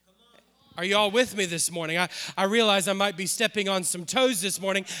 Are you all with me this morning? I realize I might be stepping on some toes this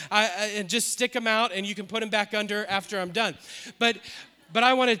morning, and just stick them out and you can put them back under after I'm done. But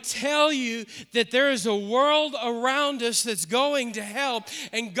I want to tell you that there is a world around us that's going to hell,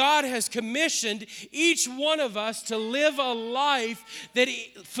 and God has commissioned each one of us to live a life that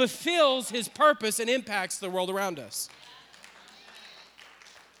fulfills His purpose and impacts the world around us.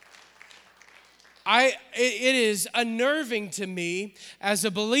 It is unnerving to me as a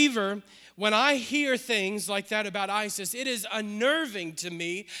believer when I hear things like that about ISIS. It is unnerving to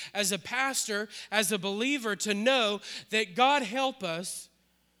me as a pastor, as a believer, to know that, God help us,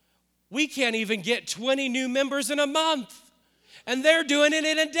 we can't even get 20 new members in a month, and they're doing it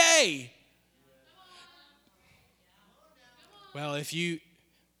in a day. Well, if you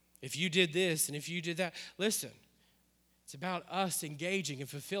did this and if you did that, listen, it's about us engaging and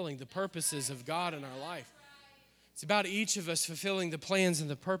fulfilling the purposes of God in our life. It's about each of us fulfilling the plans and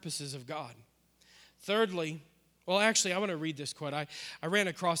the purposes of God. Thirdly, well, actually, I want to read this quote. I ran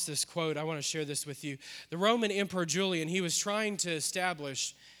across this quote. I want to share this with you. The Roman Emperor Julian, he was trying to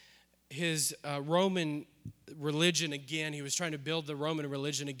establish his Roman religion again. He was trying to build the Roman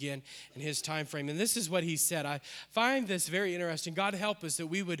religion again in his time frame. And this is what he said. I find this very interesting. God help us that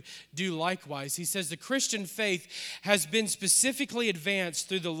we would do likewise. He says, the Christian faith has been specifically advanced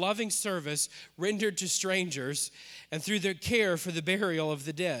through the loving service rendered to strangers and through their care for the burial of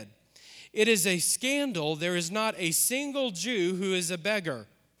the dead. It is a scandal there is not a single Jew who is a beggar.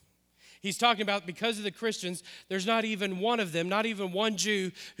 He's talking about, because of the Christians, there's not even one of them, not even one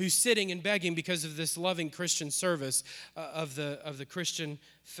Jew who's sitting and begging because of this loving Christian service of the Christian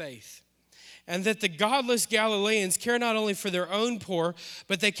faith. And that the godless Galileans care not only for their own poor,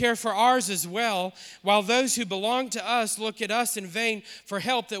 but they care for ours as well, while those who belong to us look at us in vain for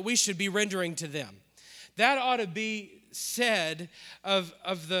help that we should be rendering to them. That ought to be said of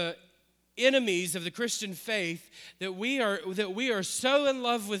the enemies of the Christian faith, that we are so in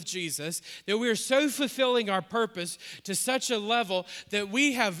love with Jesus, that we are so fulfilling our purpose to such a level that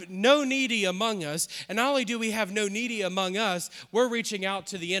we have no needy among us. And not only do we have no needy among us, we're reaching out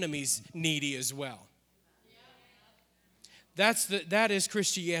to the enemy's needy as well. That is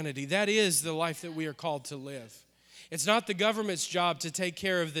Christianity. That is the life that we are called to live. It's not the government's job to take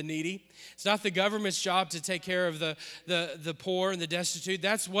care of the needy. It's not the government's job to take care of the poor and the destitute.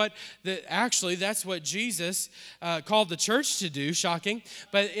 That's what Jesus called the church to do, shocking.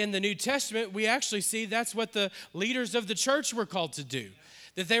 But in the New Testament, we actually see that's what the leaders of the church were called to do.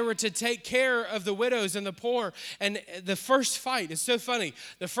 that they were to take care of the widows and the poor. And the first fight, it's so funny,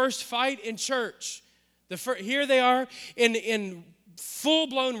 the first fight in church, here they are in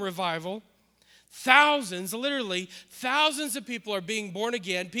full-blown revival. Thousands, literally thousands of people are being born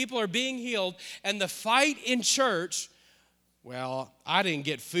again. People are being healed. And the fight in church, well, I didn't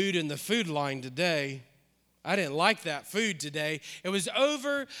get food in the food line today. I didn't like that food today. It was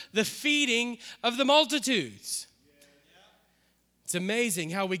over the feeding of the multitudes. It's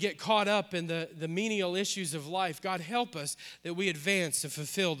amazing how we get caught up in the menial issues of life. God, help us that we advance to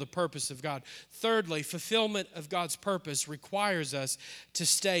fulfill the purpose of God. Thirdly, fulfillment of God's purpose requires us to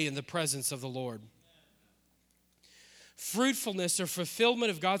stay in the presence of the Lord. Fruitfulness or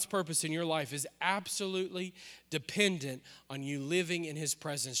fulfillment of God's purpose in your life is absolutely dependent on you living in His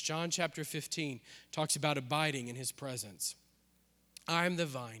presence. John chapter 15 talks about abiding in His presence. I am the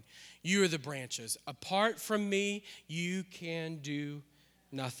vine, you are the branches. Apart from me, you can do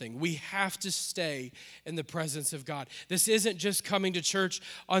nothing. We have to stay in the presence of God. This isn't just coming to church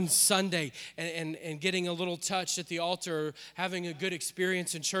on Sunday and getting a little touch at the altar, or having a good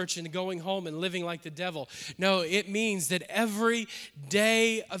experience in church and going home and living like the devil. No, it means that every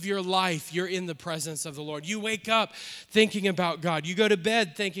day of your life, you're in the presence of the Lord. You wake up thinking about God. You go to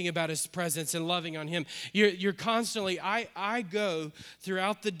bed thinking about His presence and loving on Him. You're constantly, I go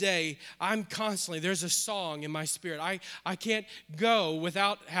throughout the day, I'm constantly, there's a song in my spirit. I can't go without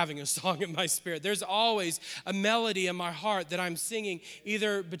having a song in my spirit. There's always a melody in my heart that I'm singing,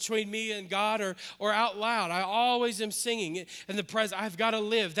 either between me and God or out loud. I always am singing in the presence. I've got to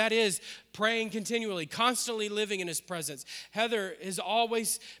live. That is praying continually, constantly living in His presence. Heather is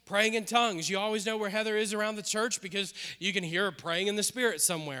always praying in tongues. You always know where Heather is around the church because you can hear her praying in the Spirit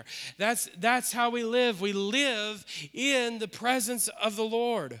somewhere. That's how we live. We live in the presence of the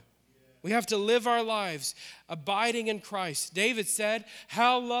Lord. We have to live our lives abiding in Christ. David said,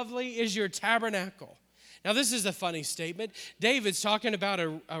 "How lovely is your tabernacle." Now, this is a funny statement. David's talking about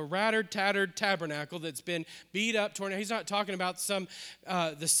a rattered, tattered tabernacle that's been beat up, torn. He's not talking about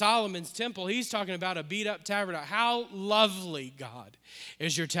the Solomon's temple. He's talking about a beat up tabernacle. How lovely, God,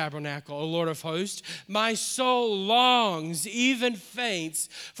 is your tabernacle, O Lord of hosts. My soul longs, even faints,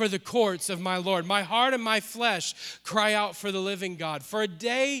 for the courts of my Lord. My heart and my flesh cry out for the living God. For a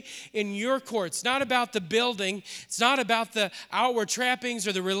day in your courts, not about the building. It's not about the outward trappings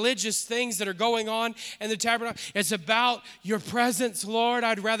or the religious things that are going on in the tabernacle. It's about your presence, Lord.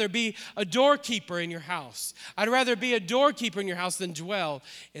 I'd rather be a doorkeeper in your house. I'd rather be a doorkeeper in your house than dwell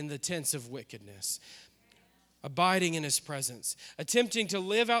in the tents of wickedness. Abiding in His presence. Attempting to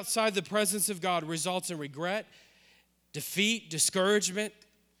live outside the presence of God results in regret, defeat, discouragement.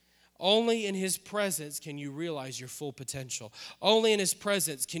 Only in His presence can you realize your full potential. Only in His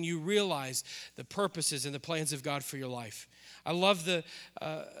presence can you realize the purposes and the plans of God for your life. I love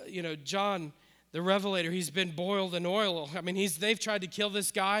John the Revelator. He's been boiled in oil. I mean, they've tried to kill this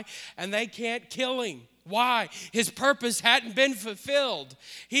guy, and they can't kill him. Why? His purpose hadn't been fulfilled.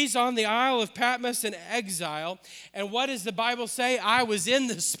 He's on the Isle of Patmos in exile. And what does the Bible say? I was in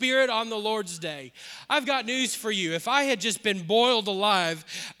the Spirit on the Lord's day. I've got news for you. If I had just been boiled alive,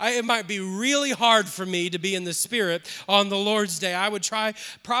 it might be really hard for me to be in the Spirit on the Lord's day. I would try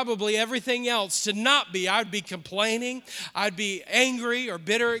probably everything else to not be. I'd be complaining. I'd be angry or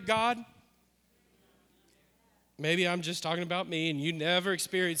bitter at God. Maybe I'm just talking about me and you never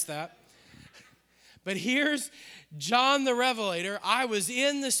experienced that. But here's John the Revelator. I was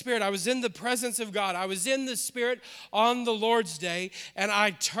in the Spirit. I was in the presence of God. I was in the Spirit on the Lord's day, and I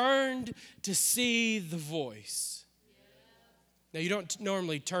turned to see the voice. Now, you don't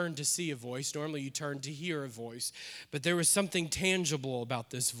normally turn to see a voice. Normally, you turn to hear a voice. But there was something tangible about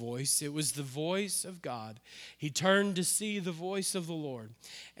this voice. It was the voice of God. He turned to see the voice of the Lord,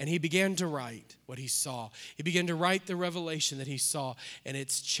 and he began to write what he saw. He began to write the revelation that he saw, and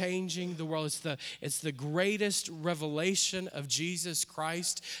it's changing the world. It's the greatest revelation of Jesus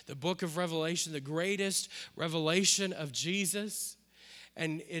Christ, the book of Revelation, the greatest revelation of Jesus.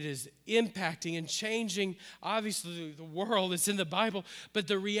 And it is impacting and changing, obviously, the world. It's in the Bible. But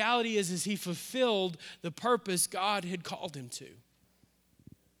the reality is he fulfilled the purpose God had called him to.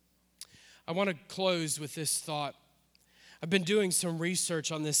 I want to close with this thought. I've been doing some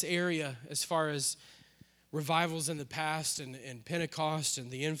research on this area as far as revivals in the past and Pentecost and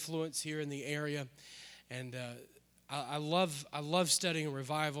the influence here in the area. And I love studying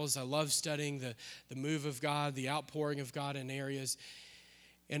revivals. I love studying the move of God, the outpouring of God in areas.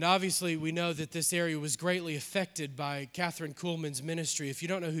 And obviously, we know that this area was greatly affected by Catherine Kuhlman's ministry. If you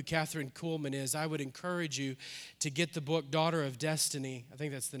don't know who Catherine Kuhlman is, I would encourage you to get the book Daughter of Destiny. I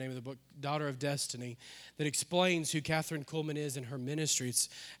think that's the name of the book, Daughter of Destiny, that explains who Catherine Kuhlman is and her ministry. It's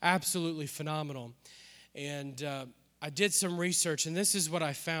absolutely phenomenal. And I did some research, and this is what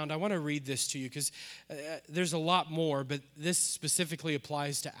I found. I want to read this to you because there's a lot more, but this specifically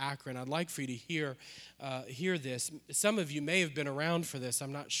applies to Akron. I'd like for you to hear this. Some of you may have been around for this.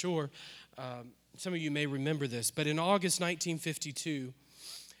 I'm not sure. Some of you may remember this. But in August 1952,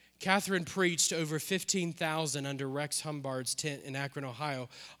 Catherine preached over 15,000 under Rex Humbard's tent in Akron, Ohio,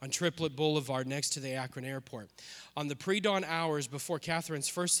 on Triplet Boulevard next to the Akron Airport. On the pre-dawn hours before Catherine's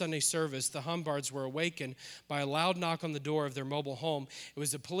first Sunday service, the Humbards were awakened by a loud knock on the door of their mobile home. It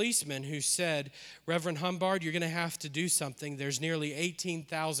was a policeman who said, "Reverend Humbard, you're going to have to do something. There's nearly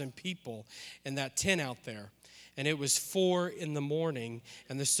 18,000 people in that tent out there." And it was 4 in the morning,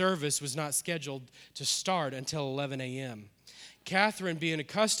 and the service was not scheduled to start until 11 a.m. Catherine, being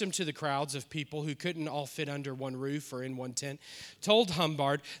accustomed to the crowds of people who couldn't all fit under one roof or in one tent, told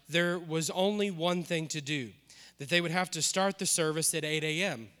Humbard there was only one thing to do, that they would have to start the service at 8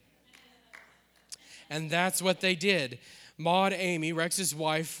 a.m. And that's what they did. Maud Amy, Rex's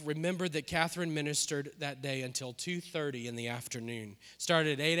wife, remembered that Catherine ministered that day until 2:30 in the afternoon.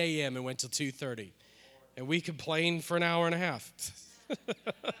 Started at 8 a.m. and went till 2:30. And we complained for an hour and a half.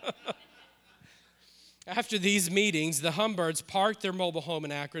 After these meetings, the Humbards parked their mobile home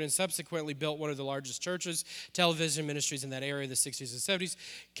in Akron and subsequently built one of the largest churches, television ministries in that area in the 60s and 70s.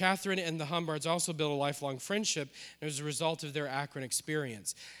 Catherine and the Humbards also built a lifelong friendship as a result of their Akron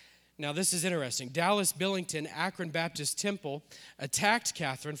experience. Now, this is interesting. Dallas Billington, Akron Baptist Temple, attacked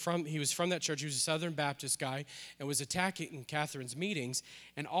Catherine. He was from that church. He was a Southern Baptist guy and was attacking Catherine's meetings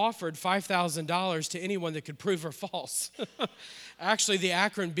and offered $5,000 to anyone that could prove her false. Actually, the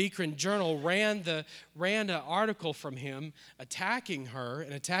Akron Beacon Journal ran an article from him attacking her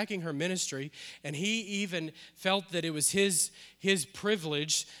and attacking her ministry, and he even felt that it was his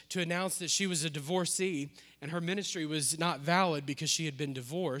privilege to announce that she was a divorcee and her ministry was not valid because she had been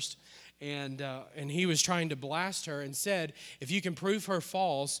divorced. And he was trying to blast her and said, if you can prove her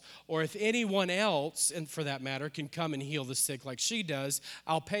false, or if anyone else, and for that matter, can come and heal the sick like she does,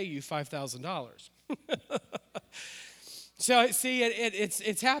 I'll pay you $5,000. So, see,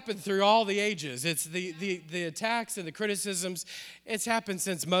 it's happened through all the ages. It's the attacks and the criticisms. It's happened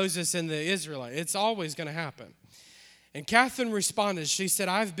since Moses and the Israelites. It's always going to happen. And Catherine responded. She said,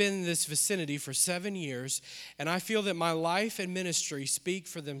 I've been in this vicinity for 7 years, and I feel that my life and ministry speak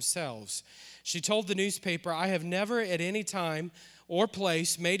for themselves. She told the newspaper, I have never at any time or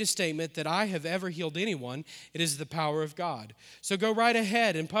place made a statement that I have ever healed anyone. It is the power of God. So go right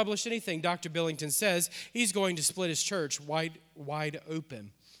ahead and publish anything Dr. Billington says. He's going to split his church wide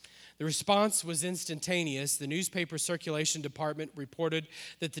open. The response was instantaneous. The newspaper circulation department reported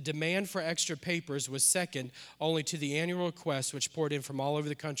that the demand for extra papers was second only to the annual request, which poured in from all over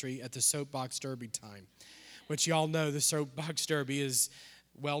the country at the Soapbox Derby time, which y'all know the Soapbox Derby is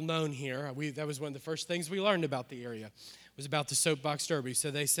well known here. That was one of the first things we learned about the area, was about the Soapbox Derby. So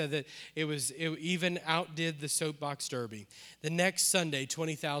they said that it even outdid the Soapbox Derby. The next Sunday,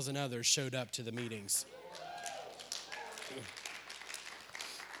 20,000 others showed up to the meetings.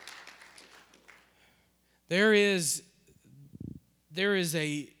 There is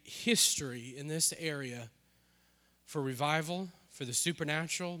a history in this area for revival, for the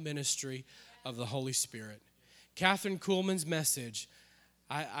supernatural ministry of the Holy Spirit. Catherine Kuhlman's message,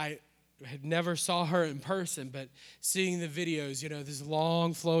 I had never saw her in person, but seeing the videos, this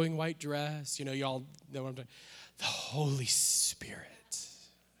long flowing white dress, y'all know what I'm talking about. The Holy Spirit.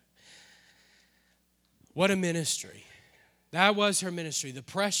 What a ministry. That was her ministry, the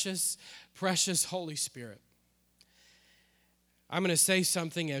precious Holy Spirit. I'm going to say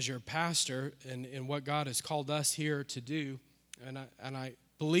something as your pastor and what God has called us here to do, and I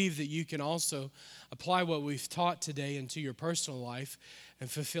believe that you can also apply what we've taught today into your personal life and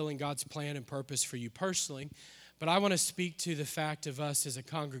fulfilling God's plan and purpose for you personally. But I want to speak to the fact of us as a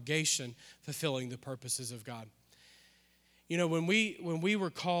congregation fulfilling the purposes of God. When we were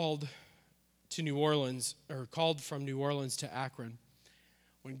called to New Orleans, or called from New Orleans to Akron,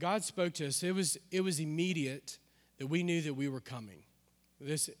 when God spoke to us, it was immediate that we knew that we were coming.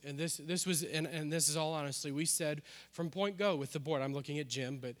 This is all honestly, we said from point go with the board. I'm looking at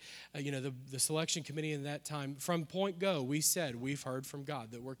Jim, but the selection committee in that time, from point go, we said we've heard from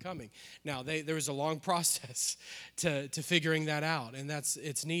God that we're coming. Now there was a long process to figuring that out, and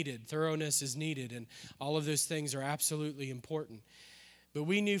it's needed. Thoroughness is needed, and all of those things are absolutely important. But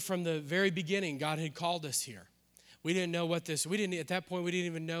we knew from the very beginning God had called us here. We didn't know at that point, we didn't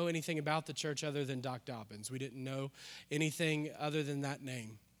even know anything about the church other than Doc Dobbins. We didn't know anything other than that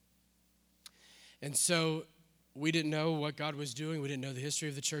name. And so we didn't know what God was doing. We didn't know the history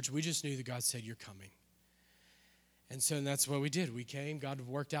of the church. We just knew that God said, you're coming. And so that's what we did. We came. God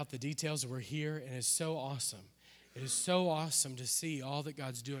worked out the details. We're here, and it's so awesome. It is so awesome to see all that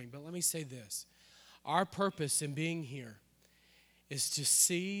God's doing. But let me say this. Our purpose in being here is to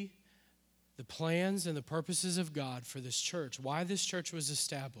see the plans and the purposes of God for this church, why this church was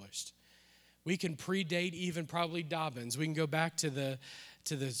established. We can predate even probably Dobbins. We can go back to the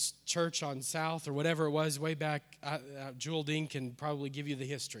church on South or whatever it was way back. Jewel Dean can probably give you the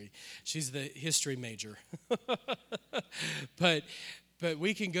history. She's the history major. But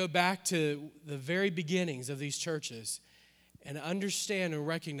we can go back to the very beginnings of these churches and understand and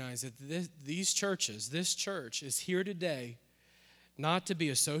recognize that this church is here today not to be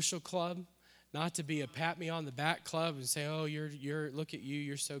a social club, not to be a pat me on the back club and say, oh, you're look at you,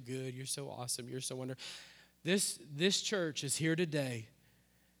 you're so good, you're so awesome, you're so wonderful. This church is here today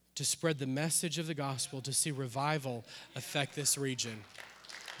to spread the message of the gospel, to see revival affect this region.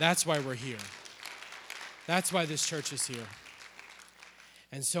 That's why we're here. That's why this church is here.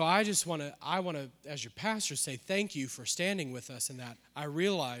 And so I want to, as your pastor, say thank you for standing with us in that. I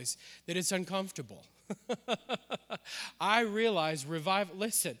realize that it's uncomfortable. I realize revival,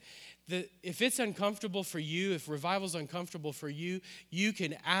 listen, if it's uncomfortable for you, if revival's uncomfortable for you, you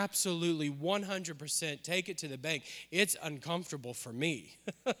can absolutely 100% take it to the bank. It's uncomfortable for me.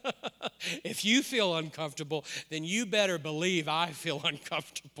 If you feel uncomfortable, then you better believe I feel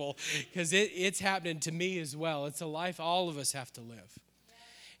uncomfortable, because it's happening to me as well. It's a life all of us have to live.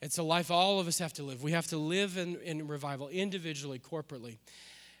 It's a life all of us have to live. We have to live in revival individually, corporately.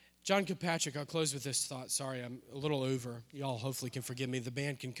 John Kilpatrick, I'll close with this thought. Sorry, I'm a little over. Y'all hopefully can forgive me. The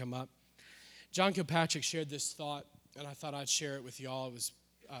band can come up. John Kilpatrick shared this thought, and I thought I'd share it with y'all. It was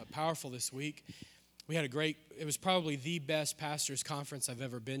powerful this week. We had it was probably the best pastors' conference I've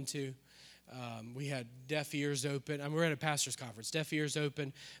ever been to. We had deaf ears open. We're at a pastor's conference. Deaf ears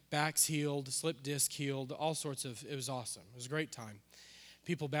open, backs healed, slip disc healed, all sorts of, it was awesome. It was a great time.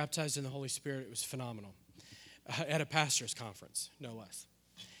 People baptized in the Holy Spirit. It was phenomenal. At a pastor's conference, no less.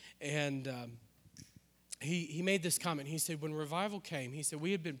 And he made this comment. He said, when revival came, he said,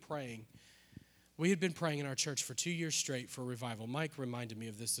 we had been praying in our church for 2 years straight for revival. Mike reminded me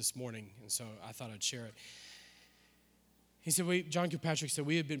of this morning, and so I thought I'd share it. He said, John Kilpatrick said,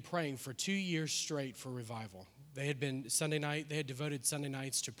 we had been praying for 2 years straight for revival. They had devoted Sunday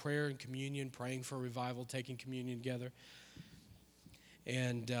nights to prayer and communion, praying for revival, taking communion together.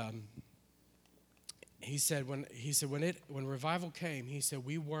 And he said when revival came, he said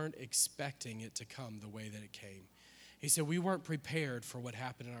we weren't expecting it to come the way that it came. He said we weren't prepared for what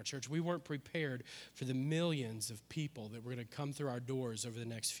happened in our church. We weren't prepared for the millions of people that were going to come through our doors over the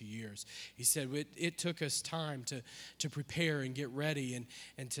next few years. He said it took us time to prepare and get ready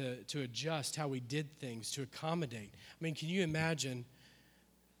and to adjust how we did things, to accommodate. I mean, can you imagine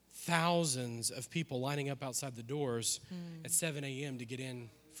thousands of people lining up outside the doors at 7 a.m. to get in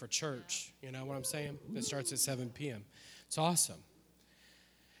for church? You know what I'm saying? It starts at 7 p.m. It's awesome.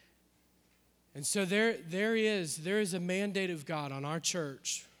 And so there is a mandate of God on our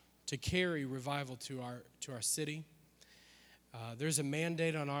church to carry revival to our city. There's a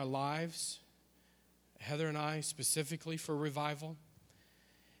mandate on our lives, Heather and I specifically, for revival.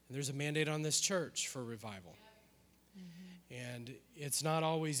 And there's a mandate on this church for revival. And it's not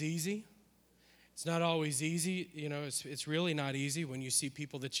always easy. It's not always easy. You know, it's really not easy when you see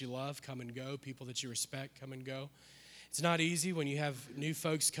people that you love come and go, people that you respect come and go. It's not easy when you have new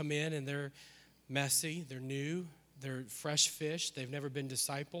folks come in and they're messy, they're new, they're fresh fish, they've never been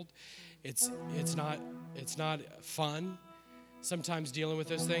discipled. It's not fun. Sometimes dealing with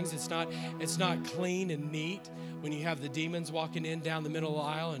those things, it's not clean and neat when you have the demons walking in down the middle of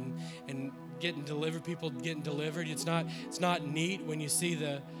the aisle and getting delivered, people getting delivered. It's not neat when you see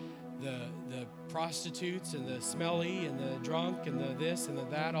the prostitutes and the smelly and the drunk and the this and the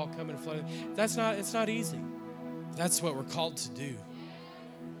that all coming and flooding. It's not easy. That's what we're called to do.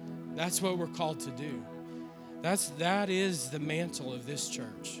 That's what we're called to do. That is the mantle of this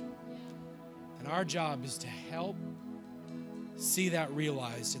church. And our job is to help see that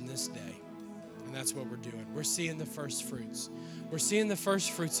realized in this day. And that's what we're doing. We're seeing the first fruits. We're seeing the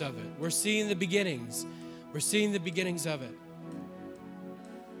first fruits of it. We're seeing the beginnings. We're seeing the beginnings of it.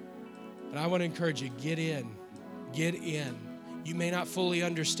 And I want to encourage you, get in. Get in. You may not fully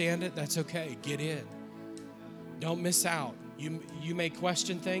understand it. That's okay. Get in. Don't miss out. You may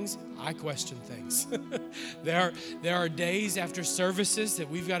question things. I question things. There are days after services that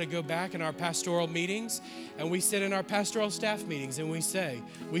we've got to go back in our pastoral meetings, and we sit in our pastoral staff meetings and we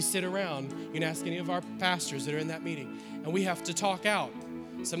sit around. You can ask any of our pastors that are in that meeting, and we have to talk out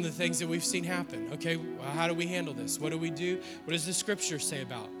some of the things that we've seen happen. Okay, how do we handle this? What do we do? What does the scripture say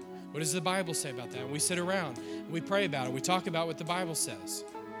about it? What does the Bible say about that? And we sit around and we pray about it. We talk about what the Bible says.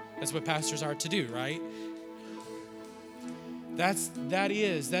 That's what pastors are to do, right? That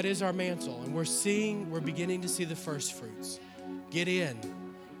is our mantle, and we're beginning to see the first fruits. Get in.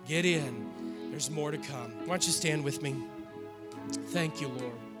 There's more to come. Why don't you stand with me? Thank you,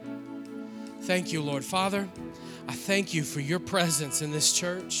 Lord. Thank you, Lord. Father, I thank you for your presence in this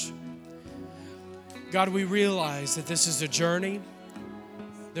church. God, we realize that this is a journey,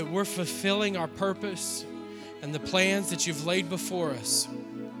 that we're fulfilling our purpose and the plans that you've laid before us.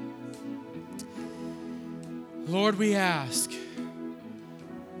 Lord, we ask,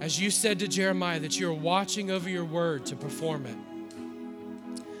 as you said to Jeremiah, that you're watching over your word to perform it.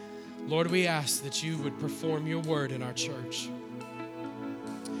 Lord, we ask that you would perform your word in our church.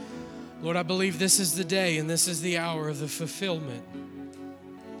 Lord, I believe this is the day and this is the hour of the fulfillment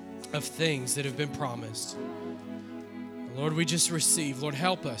of things that have been promised. Lord, we just receive. Lord,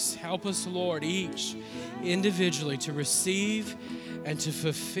 help us. Help us, Lord, each individually to receive and to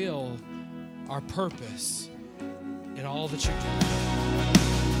fulfill our purpose in all that you're doing.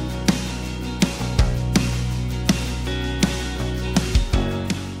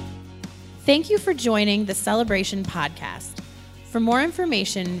 Thank you for joining the Celebration Podcast. For more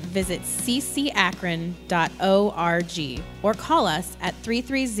information, visit ccakron.org or call us at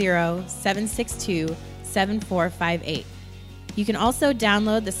 330-762-7458. You can also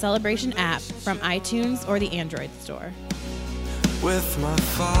download the Celebration app from iTunes or the Android store. With my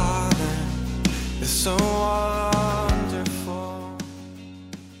Father, it's so